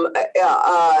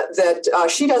 that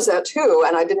she does that too.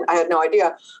 And I had no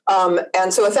idea.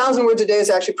 And so 1,000 words a day is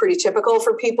actually pretty typical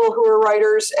for people who are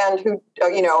writers and who,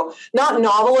 not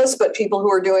novelists, but people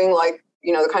who are doing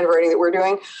the kind of writing that we're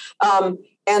doing.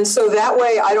 And so that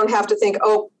way I don't have to think,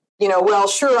 well,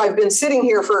 sure, I've been sitting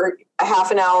here for a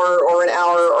half an hour or an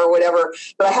hour or whatever,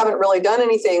 but I haven't really done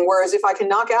anything. Whereas if I can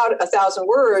knock out 1,000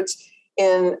 words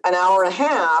in an hour and a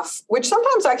half, which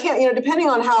sometimes I can't, depending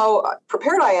on how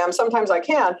prepared I am, sometimes I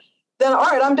can, then all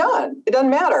right, I'm done. It doesn't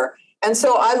matter. And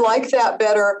so I like that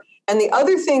better. And the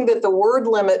other thing that the word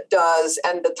limit does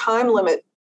and the time limit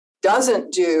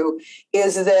doesn't do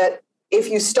is that if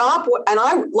you stop, and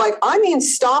I mean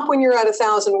stop when you're at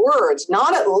 1,000 words,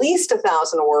 not at least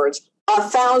 1,000 words,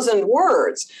 1,000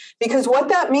 words. Because what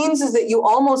that means is that you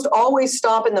almost always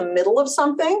stop in the middle of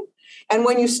something. And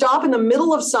when you stop in the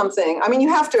middle of something, I mean, you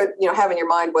have to, have in your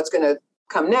mind what's going to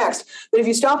come next. But if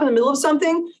you stop in the middle of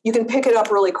something, you can pick it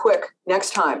up really quick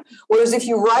next time. Whereas if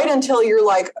you write until you're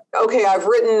like, okay, I've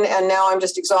written and now I'm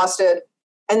just exhausted,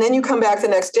 and then you come back the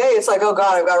next day, it's like, oh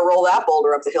God, I've got to roll that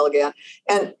boulder up the hill again.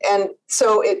 And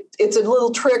so it's a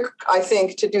little trick, I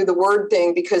think, to do the word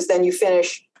thing, because then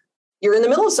you're in the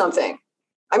middle of something.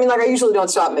 I mean, I usually don't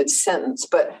stop mid-sentence,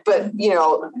 but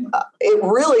it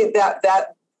really,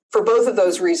 that for both of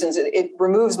those reasons, it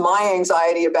removes my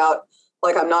anxiety about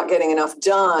I'm not getting enough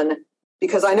done,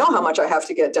 because I know how much I have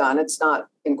to get done. It's not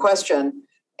in question.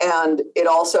 And it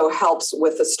also helps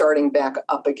with the starting back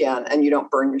up again, and you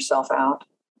don't burn yourself out.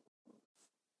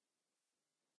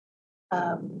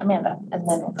 Amanda, and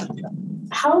then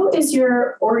how is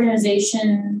your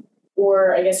organization,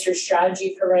 or I guess your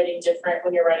strategy for writing, different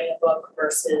when you're writing a book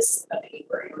versus a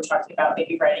paper? You were talking about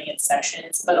maybe writing in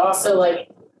sections, but also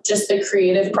just the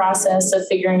creative process of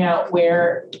figuring out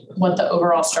what the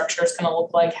overall structure is going to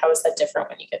look like. How is that different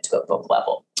when you get to a book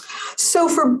level? So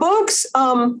for books,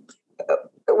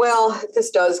 well,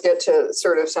 this does get to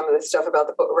sort of some of the stuff about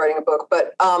the book, writing a book,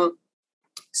 but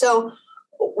so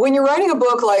when you're writing a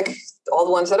book, like all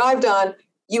the ones that I've done,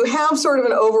 you have sort of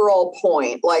an overall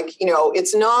point.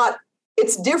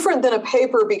 It's different than a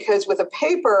paper, because with a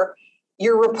paper,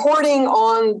 you're reporting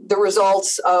on the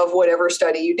results of whatever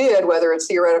study you did, whether it's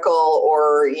theoretical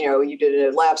or, you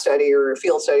did a lab study or a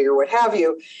field study or what have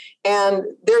you. And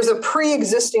there's a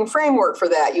pre-existing framework for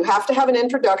that. You have to have an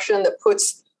introduction that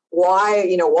puts why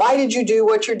did you do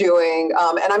what you're doing?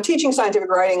 And I'm teaching scientific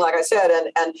writing, like I said,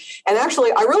 and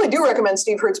actually, I really do recommend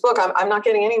Steve Hurt's book. I'm not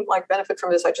getting any benefit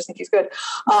from this. I just think he's good.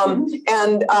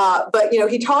 But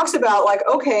he talks about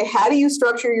okay, how do you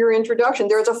structure your introduction?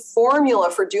 There's a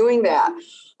formula for doing that.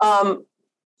 And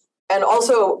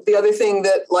also the other thing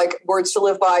that words to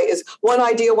live by is one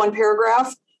idea, one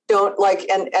paragraph. Don't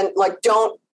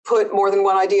don't put more than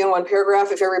one idea in one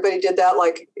paragraph. If everybody did that,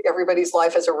 everybody's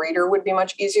life as a reader would be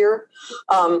much easier.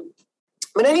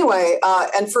 But anyway,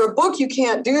 and for a book, you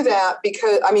can't do that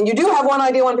because, you do have one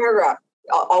idea, one paragraph,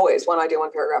 always one idea,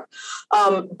 one paragraph.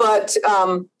 But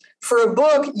for a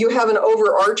book, you have an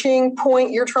overarching point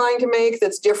you're trying to make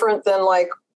that's different than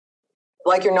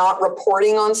you're not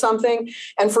reporting on something.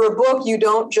 And for a book, you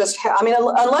don't just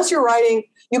unless you're writing,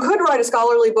 you could write a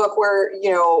scholarly book where,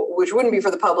 which wouldn't be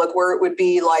for the public, where it would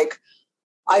be the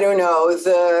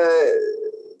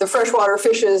freshwater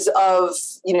fishes of,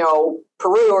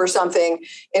 Peru or something,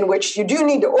 in which you do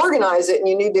need to organize it and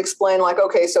you need to explain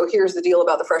okay, so here's the deal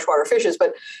about the freshwater fishes,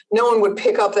 but no one would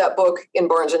pick up that book in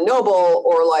Barnes and Noble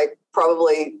or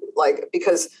probably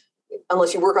because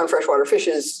unless you work on freshwater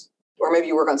fishes, or maybe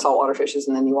you work on saltwater fishes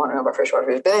and then you want to know about freshwater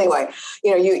fish. But anyway,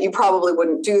 you probably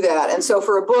wouldn't do that. And so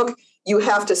for a book, you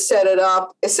have to set it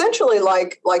up essentially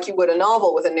like you would a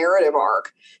novel with a narrative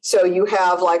arc. So you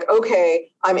have like,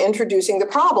 okay, I'm introducing the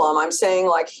problem. I'm saying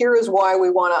like, here is why we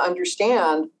want to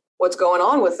understand what's going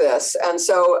on with this. And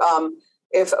so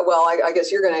I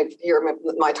guess you're going to hear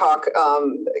my talk,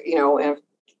 in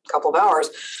a couple of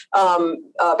hours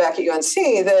back at UNC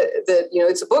that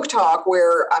it's a book talk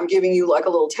where I'm giving you like a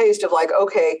little taste of like,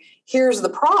 okay, here's the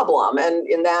problem. And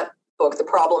in that book, the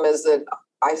problem is that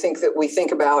I think that we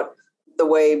think about the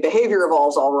way behavior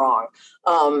evolves all wrong.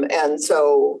 And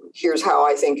so here's how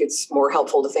I think it's more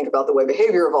helpful to think about the way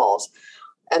behavior evolves.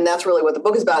 And that's really what the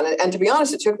book is about. And to be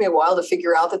honest, it took me a while to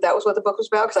figure out that was what the book was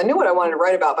about, because I knew what I wanted to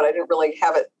write about, but I didn't really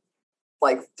have it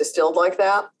like distilled like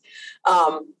that.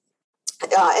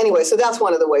 Anyway, so that's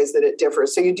one of the ways that it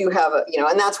differs. So you do have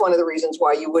and that's one of the reasons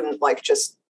why you wouldn't like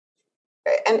just,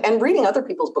 and reading other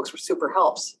people's books super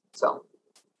helps. So.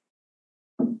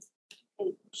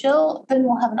 Jill, then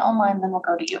we'll have an online, then we'll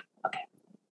go to you. Okay.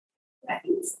 I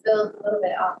think it's still a little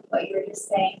bit off what you were just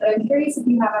saying, but I'm curious if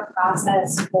you have a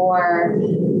process for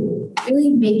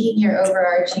really making your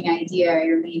overarching idea or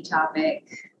your main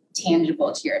topic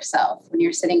tangible to yourself when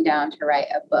you're sitting down to write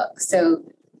a book. So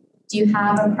do you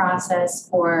have a process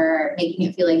for making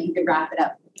it feel like you could wrap it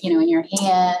up, in your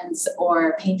hands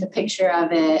or paint a picture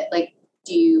of it? Like,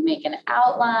 do you make an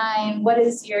outline? What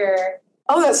is your...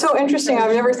 Oh, that's so interesting. I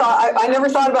never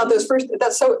thought about this first.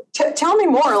 That's so, tell me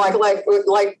more, like,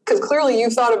 because clearly you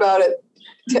thought about it.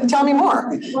 Tell me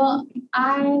more. Well,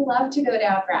 I love to go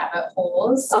down rabbit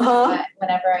holes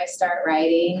whenever I start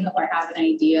writing or have an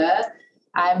idea.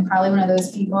 I'm probably one of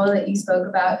those people that you spoke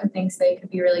about who thinks they could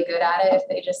be really good at it if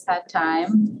they just had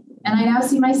time. And I now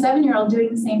see my 7-year-old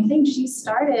doing the same thing. She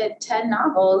started 10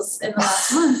 novels in the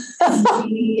last month.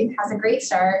 She has a great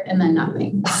start and then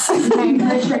nothing. And I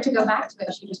encourage her to go back to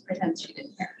it. She just pretends she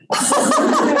didn't hear it. Well,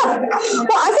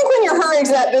 I think when you're hurrying,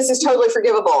 that this is totally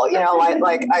forgivable. Yeah, and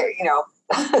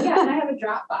I have a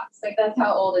Dropbox. Like, that's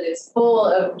how old it is, full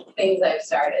of things I've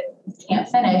started. Can't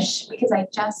finish because I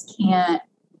just can't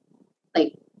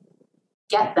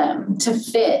get them to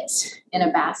fit in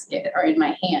a basket or in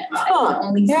my hands. I can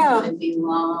only see them in these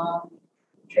long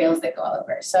trails that go all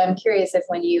over. So I'm curious if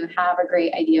when you have a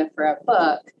great idea for a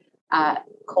book,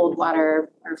 cold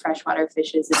water or freshwater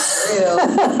fishes in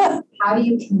Peru, how do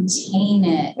you contain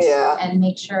it and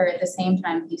make sure at the same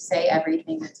time you say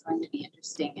everything that's going to be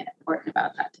interesting and important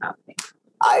about that topic?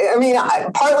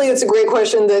 Partly it's a great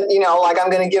question that, I'm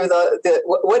going to give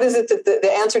what is it that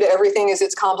the answer to everything is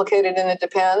it's complicated and it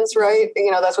depends, right?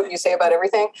 That's what you say about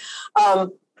everything.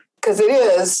 Because it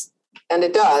is, and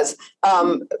it does.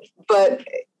 But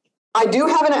I do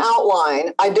have an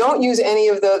outline. I don't use any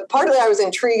of partly I was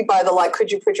intrigued by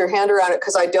could you put your hand around it?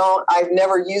 Because I've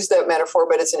never used that metaphor,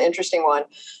 but it's an interesting one.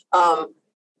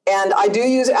 And I do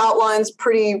use outlines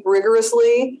pretty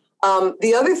rigorously.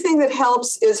 The other thing that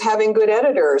helps is having good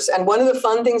editors. And one of the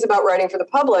fun things about writing for the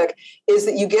public is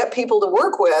that you get people to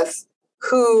work with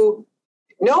who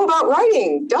know about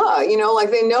writing.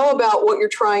 They know about what you're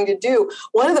trying to do.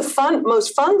 One of the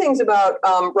most fun things about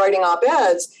writing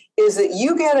op-eds is that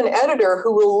you get an editor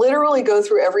who will literally go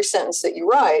through every sentence that you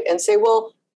write and say,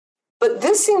 well, but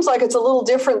this seems like it's a little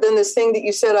different than this thing that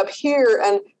you said up here.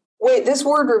 And wait, this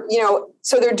word,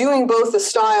 so they're doing both the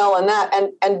style and that,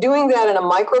 and doing that in a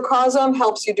microcosm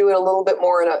helps you do it a little bit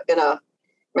more in a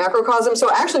macrocosm.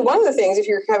 So actually one of the things, if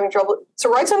you're having trouble,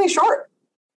 so write something short.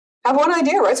 Have one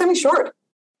idea, write something short.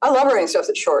 I love writing stuff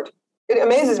that's short. It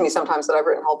amazes me sometimes that I've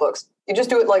written whole books. You just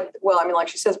do it like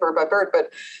she says, bird by bird,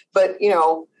 but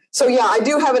so yeah, I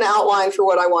do have an outline for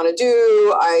what I want to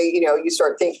do. You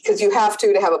start thinking, because you have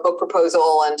to have a book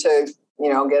proposal and to,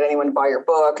 get anyone to buy your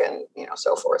book and,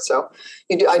 so forth. So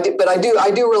I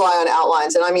do rely on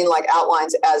outlines, and I mean like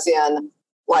outlines as in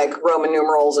like Roman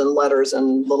numerals and letters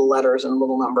and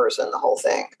little numbers and the whole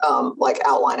thing, like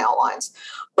outlines.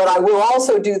 But I will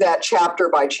also do that chapter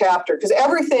by chapter, because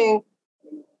everything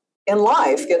in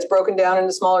life gets broken down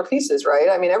into smaller pieces, right?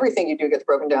 I mean, everything you do gets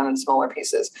broken down into smaller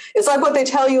pieces. It's like what they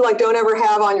tell you, like, don't ever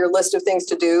have on your list of things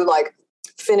to do, like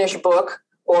finish book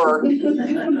or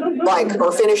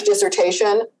or finish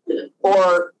dissertation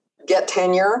or get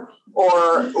tenure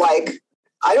or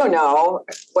I don't know,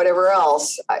 whatever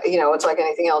else. It's like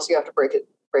anything else. You have to break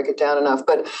it down enough.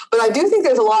 But I do think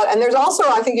there's a lot. And there's also,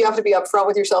 I think you have to be upfront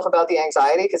with yourself about the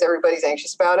anxiety, because everybody's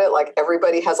anxious about it. Like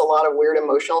everybody has a lot of weird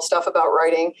emotional stuff about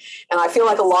writing. And I feel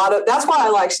like that's why I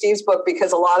like Steve's book,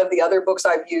 because a lot of the other books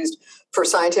I've used for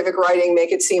scientific writing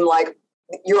make it seem like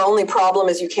your only problem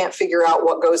is you can't figure out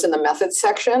what goes in the methods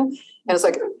section. And it's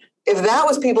like, if that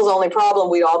was people's only problem,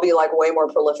 we'd all be like way more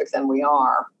prolific than we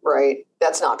are, right?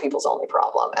 That's not people's only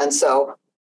problem. And so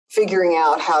figuring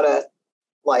out how to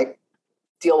like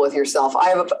deal with yourself. I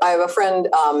have a friend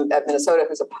at Minnesota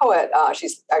who's a poet.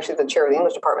 She's actually the chair of the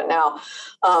English department now,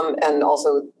 and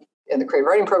also in the creative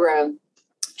writing program.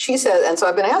 She said, and so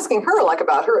I've been asking her like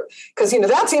about her, because, you know,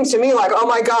 that seems to me like, oh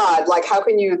my God, like, how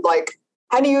do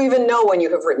you even know when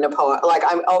you have written a poem? Like,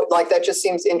 that just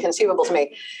seems inconceivable to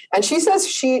me. And she says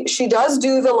she does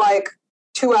do the like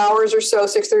 2 hours or so,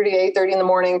 6:30, 8:30 in the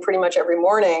morning, pretty much every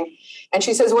morning. And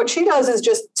she says what she does is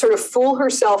just sort of fool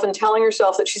herself and telling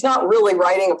herself that she's not really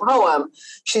writing a poem.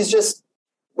 She's just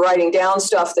writing down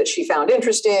stuff that she found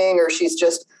interesting, or she's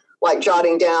just like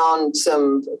jotting down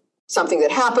something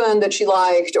that happened that she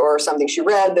liked, or something she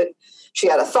read that she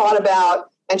had a thought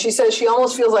about. And she says she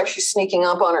almost feels like she's sneaking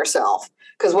up on herself,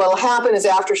 because what'll happen is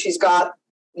after she's got,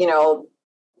 you know,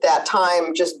 that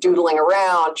time just doodling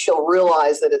around, she'll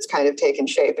realize that it's kind of taken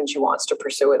shape and she wants to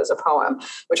pursue it as a poem,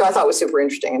 which I thought was super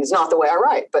interesting. And it's not the way I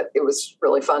write, but it was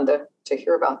really fun to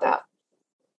hear about that.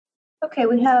 Okay,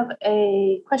 we have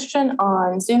a question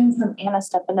on Zoom from Anna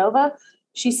Stepanova.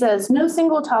 She says, no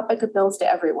single topic appeals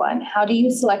to everyone. How do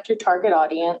you select your target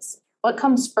audience? What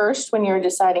comes first when you're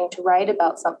deciding to write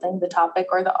about something, the topic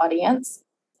or the audience?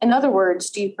 In other words,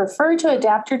 do you prefer to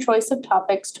adapt your choice of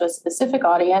topics to a specific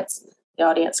audience? The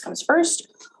audience comes first.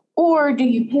 Or do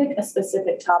you pick a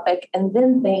specific topic and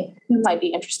then think who might be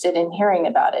interested in hearing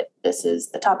about it? This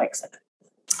is the topic section.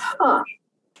 Huh.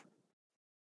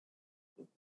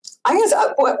 I guess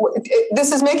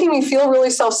this is making me feel really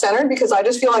self-centered, because I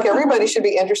just feel like everybody should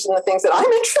be interested in the things that I'm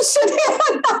interested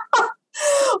in.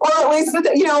 Or at least,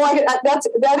 you know, like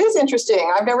that is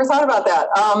interesting. I've never thought about that.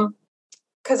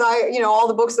 Because all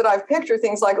the books that I've picked are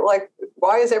things like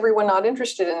why is everyone not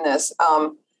interested in this?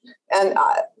 I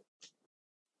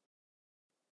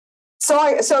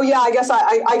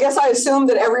guess I assume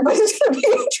that everybody's going to be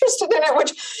interested in it,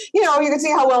 which, you know, you can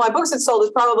see how well my books had sold is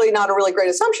probably not a really great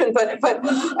assumption, but I've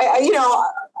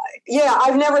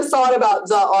never thought about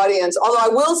the audience, although I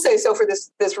will say so for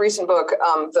this recent book,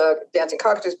 the Dancing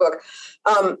Cockatoos book.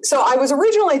 So I was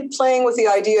originally playing with the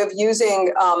idea of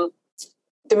using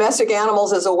domestic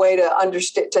animals as a way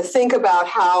to think about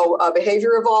how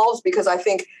behavior evolves, because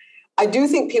I do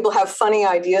think people have funny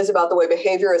ideas about the way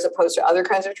behavior as opposed to other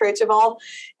kinds of traits evolve.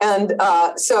 And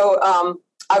I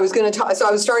was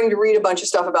starting to read a bunch of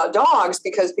stuff about dogs,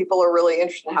 because people are really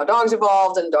interested in how dogs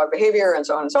evolved and dog behavior and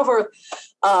so on and so forth.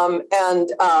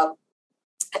 And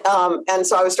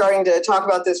so I was starting to talk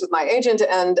about this with my agent,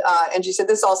 and she said,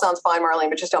 this all sounds fine, Marlene,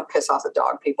 but just don't piss off the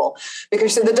dog people,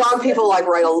 because she said the dog people like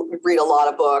read a lot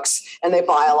of books and they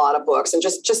buy a lot of books, and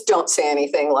just don't say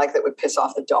anything like that would piss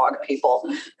off the dog people.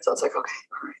 So it's like, okay,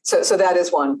 all right. So that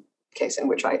is one case in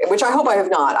which I hope I have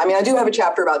not. I mean, I do have a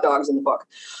chapter about dogs in the book.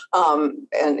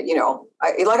 And you know,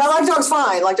 I like dogs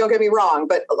fine, like, don't get me wrong,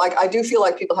 but like, I do feel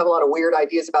like people have a lot of weird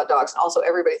ideas about dogs. And also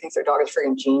everybody thinks their dog is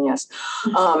freaking genius.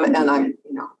 And I'm,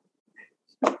 you know,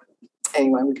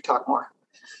 anyway, we could talk more.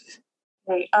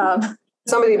 Great.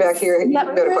 Somebody back here, you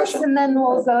got a question. And then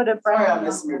we'll go to Brent. Sorry, I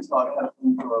missed your talk.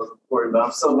 But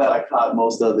I'm so glad I caught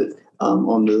most of it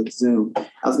on the Zoom.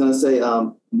 I was going to say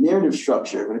narrative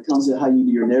structure. When it comes to how you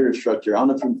do your narrative structure, I don't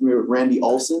know if you're familiar with Randy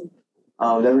Olson.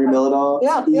 Ever read Mill at all?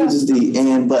 Yeah. He uses the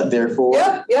and, but, therefore.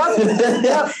 Yeah.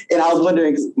 And I was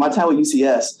wondering, because my time with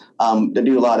UCS, they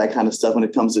do a lot of that kind of stuff when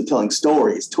it comes to telling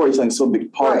stories. Storytelling is so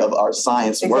big part of our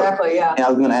science work. Exactly, yeah. And I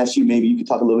was going to ask you, maybe you could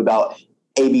talk a little bit about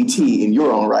ABT in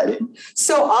your own writing.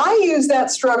 So I use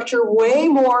that structure way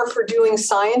more for doing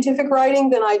scientific writing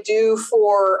than I do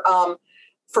for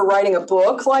writing a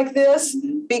book like this,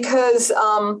 because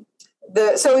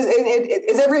does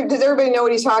everybody know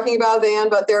what he's talking about? The and,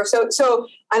 but, there. So,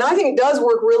 and I think it does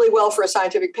work really well for a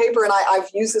scientific paper. And I've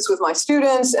used this with my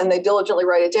students, and they diligently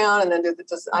write it down. And then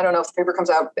I don't know if the paper comes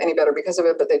out any better because of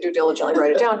it, but they do diligently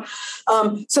write it down.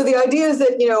 So the idea is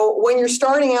that, you know, when you're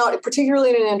starting out, particularly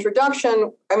in an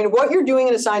introduction, I mean, what you're doing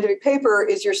in a scientific paper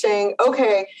is you're saying,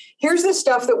 okay, here's this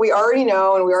stuff that we already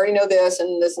know, and we already know this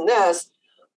and this and this.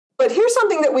 But here's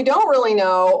something that we don't really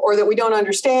know, or that we don't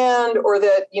understand, or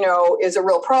that, you know, is a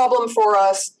real problem for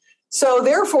us. So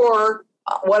therefore,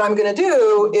 what I'm going to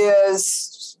do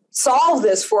is solve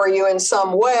this for you in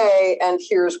some way. And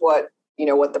here's what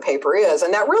the paper is.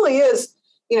 And that really is,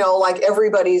 you know, like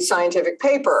everybody's scientific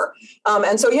paper.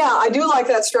 And so, yeah, I do like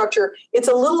that structure. It's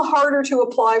a little harder to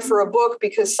apply for a book,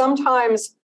 because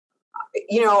sometimes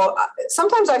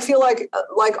I feel like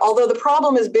although the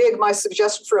problem is big, my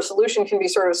suggestion for a solution can be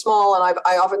sort of small. And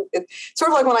I often, it's sort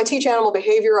of like when I teach animal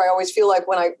behavior, I always feel like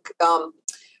when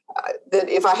that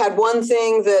if I had one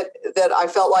thing that I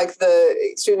felt like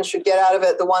the students should get out of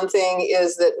it, the one thing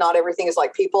is that not everything is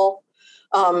like people.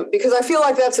 Because I feel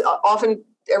like that's often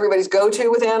everybody's go-to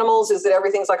with animals, is that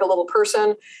everything's like a little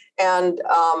person, and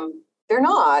they're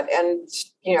not. And,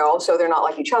 so they're not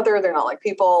like each other. They're not like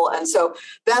people. And so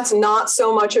that's not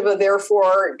so much of a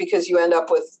therefore, because you end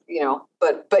up with,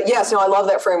 but yes, no, I love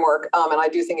that framework. And I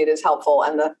do think it is helpful.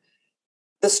 And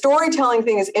the storytelling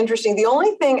thing is interesting. The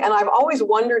only thing, and I've always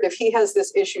wondered if he has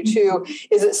this issue too,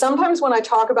 is that sometimes when I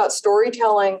talk about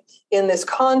storytelling in this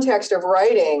context of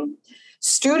writing,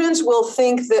 students will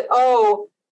think that,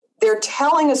 they're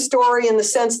telling a story in the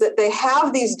sense that they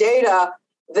have these data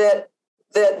that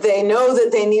they know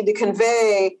that they need to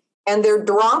convey, and they're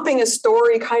dropping a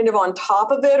story kind of on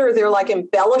top of it, or they're like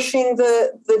embellishing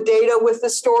the data with the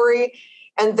story.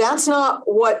 And that's not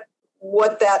what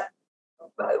that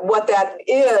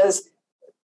is.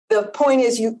 The point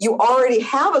is you already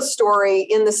have a story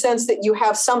in the sense that you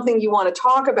have something you want to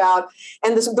talk about.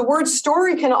 And the word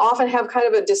story can often have kind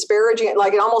of a disparaging,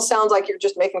 like it almost sounds like you're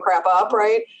just making crap up,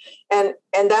 right? And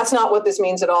that's not what this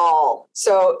means at all.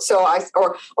 So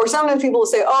or sometimes people will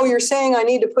say, you're saying I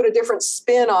need to put a different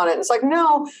spin on it. And it's like,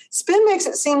 no, spin makes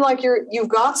it seem like you've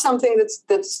got something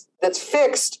that's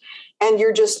fixed, and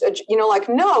you're just,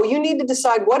 no, you need to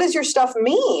decide, what does your stuff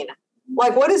mean?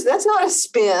 Like, that's not a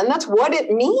spin. That's what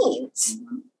it means.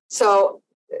 So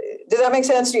does that make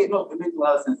sense to you? No, it makes a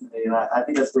lot of sense to me. And I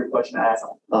think that's a great question to ask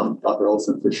Dr.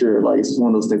 Olson, for sure. Like, it's just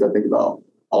one of those things I think about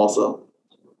also.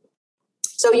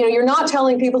 So, you're not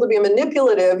telling people to be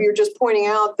manipulative. You're just pointing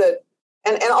out that,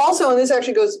 and also, and this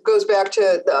actually goes back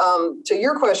to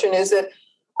your question, is that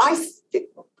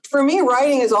for me,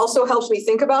 writing also helps me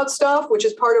think about stuff, which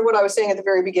is part of what I was saying at the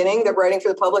very beginning, that writing for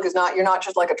the public you're not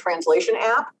just like a translation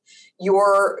app.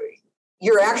 You're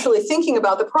actually thinking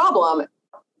about the problem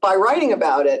by writing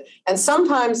about it. And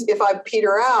sometimes if I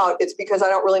peter out, it's because I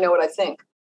don't really know what I think.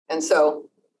 And so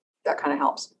that kind of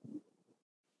helps.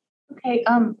 Okay,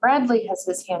 Bradley has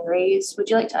his hand raised. Would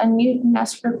you like to unmute and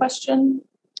ask your question?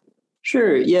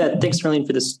 Sure. Yeah. Thanks, Marlene,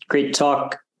 for this great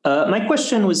talk. My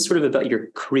question was sort of about your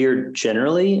career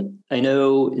generally. I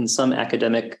know in some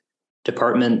academic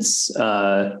departments,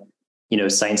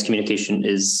 science communication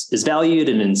is valued,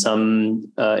 and in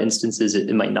some instances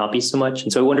it might not be so much.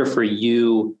 And so I wonder for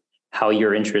you how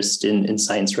your interest in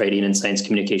science writing and science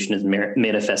communication is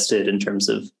manifested in terms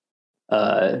of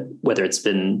whether it's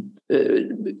been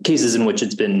cases in which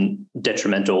it's been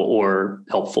detrimental or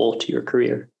helpful to your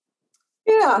career.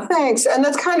 Yeah, thanks. And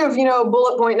that's kind of,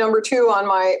 bullet point number 2 on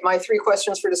my 3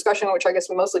 questions for discussion, which I guess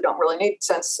we mostly don't really need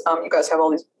since you guys have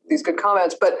all these good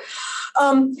comments. But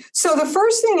so the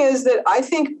first thing is that I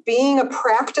think being a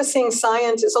practicing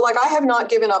scientist, so like I have not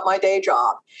given up my day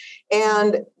job,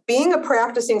 and being a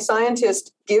practicing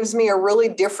scientist gives me a really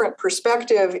different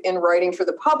perspective in writing for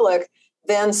the public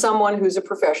than someone who's a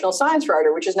professional science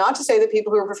writer, which is not to say that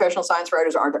people who are professional science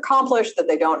writers aren't accomplished, that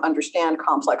they don't understand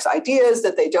complex ideas,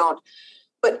 that they don't,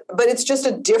 but it's just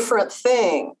a different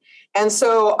thing. And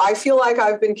so I feel like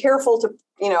I've been careful to,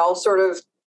 sort of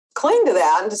cling to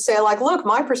that and to say, like, look,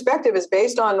 my perspective is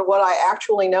based on what I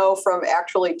actually know from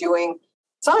actually doing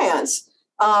science,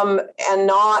 and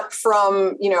not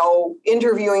from,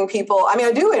 interviewing people. I mean,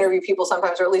 I do interview people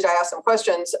sometimes, or at least I ask them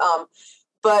questions,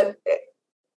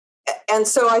 and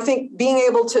so I think being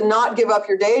able to not give up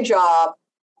your day job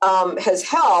has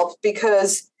helped,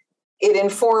 because it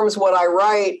informs what I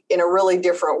write in a really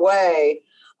different way.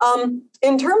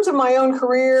 In terms of my own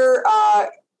career, I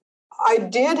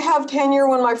did have tenure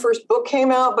when my first book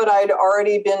came out, but I'd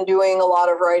already been doing a lot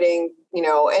of writing,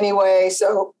 anyway.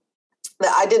 So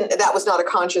that was not a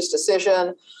conscious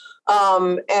decision.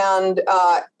 Honestly,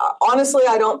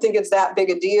 I don't think it's that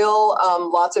big a deal.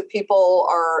 Lots of people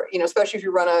are, especially if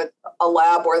you run a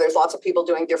lab where there's lots of people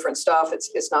doing different stuff,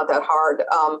 it's not that hard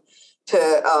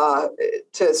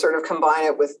to sort of combine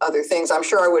it with other things. I'm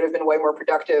sure I would have been way more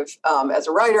productive as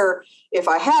a writer if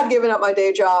I had given up my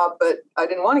day job, but I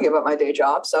didn't want to give up my day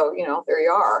job. So, there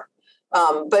you are.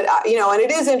 And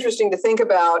it is interesting to think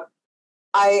about.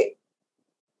 I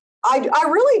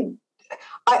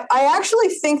actually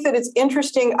think that it's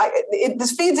interesting.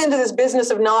 This feeds into this business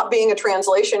of not being a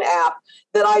translation app,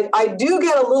 that I do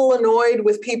get a little annoyed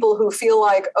with people who feel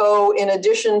like, in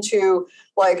addition to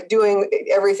like doing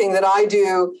everything that I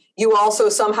do, you also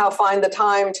somehow find the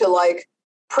time to like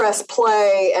press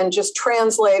play and just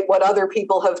translate what other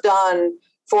people have done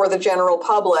for the general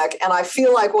public. And I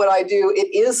feel like what I do,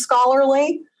 it is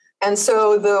scholarly. And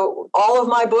so all of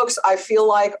my books, I feel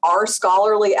like, are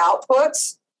scholarly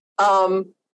outputs.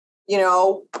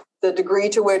 The degree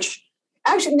to which,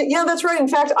 Actually, yeah, that's right. In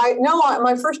fact,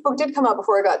 my first book did come out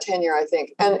before I got tenure, I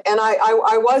think, and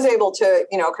I was able to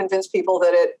convince people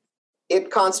that it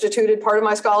constituted part of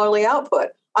my scholarly output.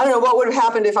 I don't know what would have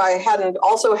happened if I hadn't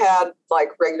also had like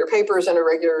regular papers and a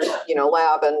regular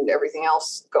lab and everything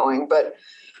else going. But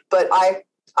I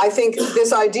think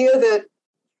this idea that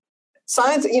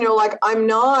science, like I'm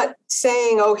not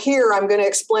saying, oh, here I'm going to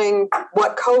explain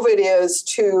what COVID is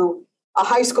to a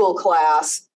high school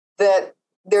class, that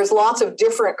there's lots of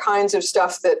different kinds of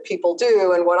stuff that people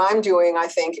do. And what I'm doing, I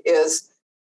think, is,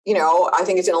 I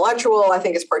think it's intellectual. I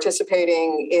think it's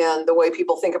participating in the way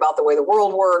people think about the way the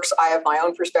world works. I have my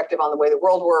own perspective on the way the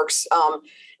world works. And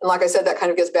like I said, that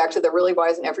kind of gets back to the really why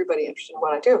isn't everybody interested in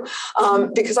what I do?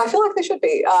 Because I feel like they should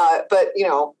be.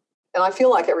 And I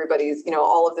feel like everybody's,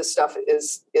 all of this stuff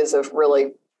is of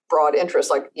really broad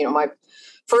interest. Like, my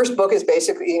first book is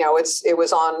basically, it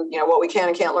was on, what we can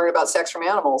and can't learn about sex from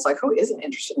animals. Like, who isn't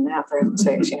interested in that, for heaven's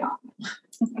sakes,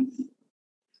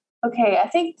 Okay, I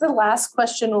think the last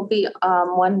question will be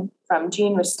one from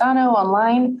Jean Restano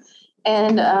online.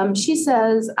 And she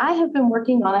says, I have been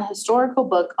working on a historical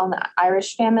book on the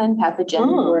Irish famine pathogen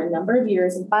for a number of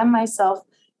years and find myself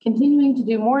continuing to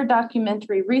do more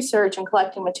documentary research and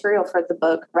collecting material for the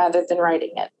book rather than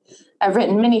writing it. I've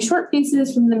written many short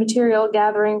pieces from the material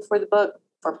gathering for the book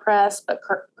for press, but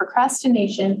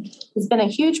procrastination has been a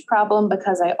huge problem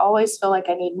because I always feel like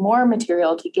I need more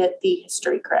material to get the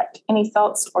history correct. Any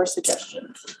thoughts or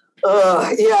suggestions?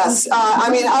 Yes.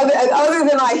 Other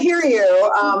than I hear you,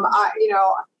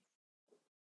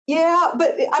 yeah,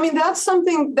 but I mean, that's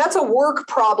a work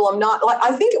problem. Not like,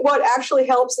 I think what actually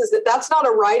helps is that's not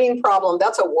a writing problem.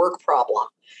 That's a work problem.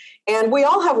 And we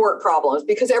all have work problems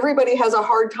because everybody has a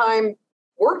hard time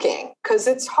working because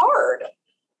it's hard.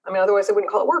 I mean, otherwise I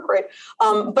wouldn't call it work, right?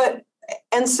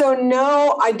 So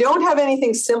no, I don't have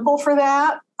anything simple for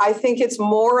that. I think it's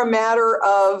more a matter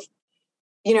of,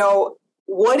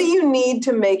 what do you need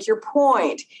to make your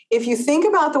point? If you think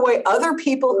about the way other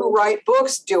people who write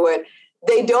books do it,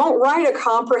 they don't write a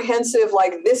comprehensive,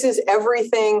 like, this is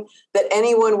everything that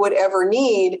anyone would ever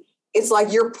need. It's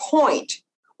like your point.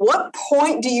 What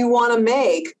point do you want to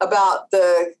make about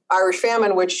the Irish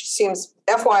famine, which seems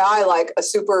FYI like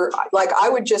I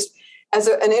would just, as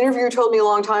an interviewer told me a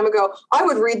long time ago, I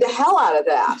would read the hell out of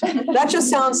that. That just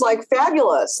sounds like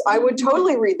fabulous. I would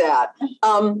totally read that.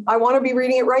 I want to be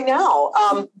reading it right now.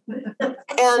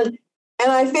 And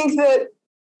I think that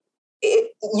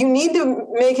you need to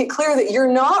make it clear that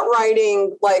you're not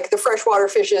writing like the freshwater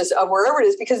fishes of wherever it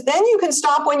is, because then you can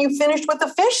stop when you finished with the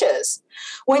fishes.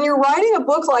 When you're writing a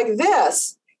book like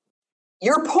this,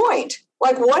 your point,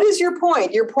 like, what is your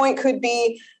point? Your point could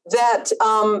be that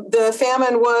the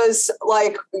famine was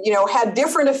had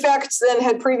different effects than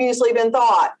had previously been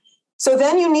thought. So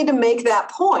then you need to make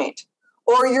that point.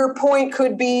 Or your point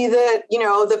could be that,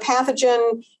 the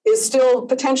pathogen is still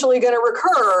potentially going to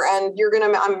recur and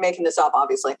I'm making this up,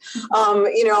 obviously,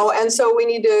 and so we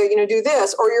need to, do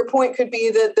this. Or your point could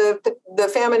be that the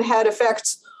famine had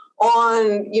effects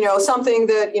on, something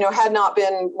that, had not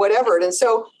been whatever. And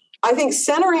so I think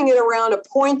centering it around a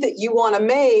point that you want to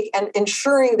make and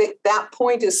ensuring that that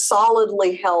point is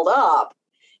solidly held up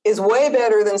is way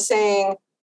better than saying,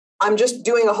 I'm just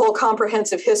doing a whole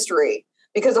comprehensive history.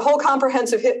 Because the whole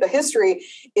comprehensive history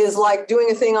is like doing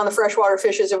a thing on the freshwater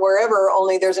fishes of wherever,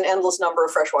 only there's an endless number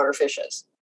of freshwater fishes.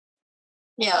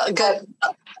 Yeah, good.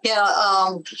 Yeah,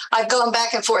 I've gone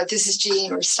back and forth. This is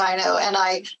Jean Rustino,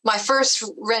 and my first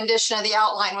rendition of the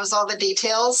outline was all the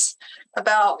details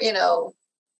about, the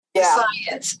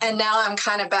science, and now I'm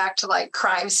kind of back to like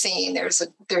crime scene. There's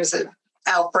a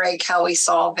outbreak, how we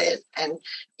solve it, and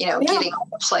getting all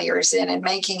the players in and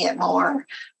making it more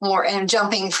and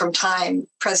jumping from time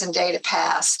present day to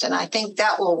past, and I think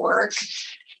that will work.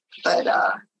 But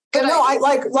I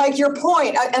like your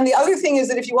point. And the other thing is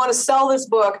that if you want to sell this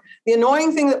book, the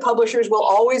annoying thing that publishers will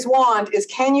always want is,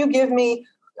 can you give me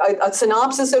a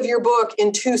synopsis of your book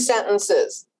in 2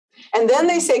 sentences? And then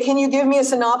they say, can you give me a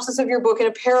synopsis of your book in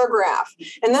a paragraph?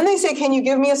 And then they say, can you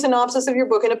give me a synopsis of your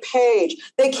book in a page?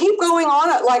 They keep going on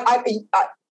it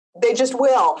they just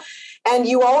will. And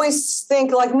you always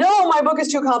think like, no, my book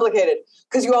is too complicated,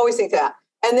 because you always think that.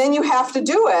 And then you have to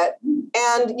do it.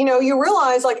 And, you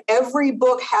realize like every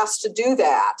book has to do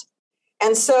that.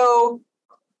 And so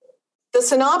the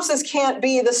synopsis can't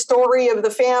be the story of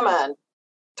the famine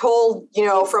told,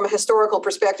 from a historical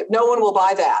perspective. No one will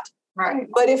buy that. Right.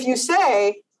 But if you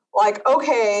say, like,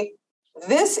 okay,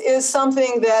 this is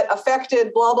something that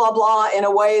affected blah, blah, blah in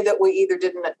a way that we either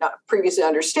didn't previously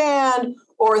understand,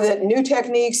 or that new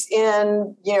techniques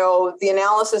in, the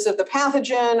analysis of the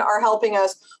pathogen are helping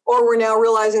us, or we're now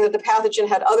realizing that the pathogen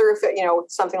had other effects,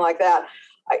 something like that.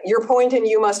 Your point and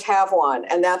you must have one.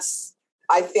 And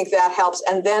I think that helps.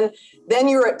 And then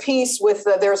you're at peace with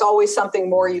there's always something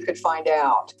more you could find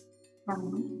out.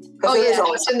 Oh yeah,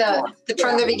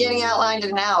 from the beginning outline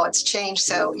to now, it's changed.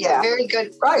 So very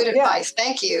good, good advice.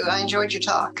 Thank you. I enjoyed your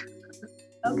talk.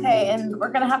 Okay, and we're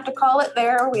going to have to call it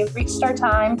there. We have reached our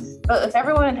time. But if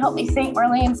everyone would help me thank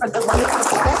Marlene for the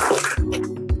wonderful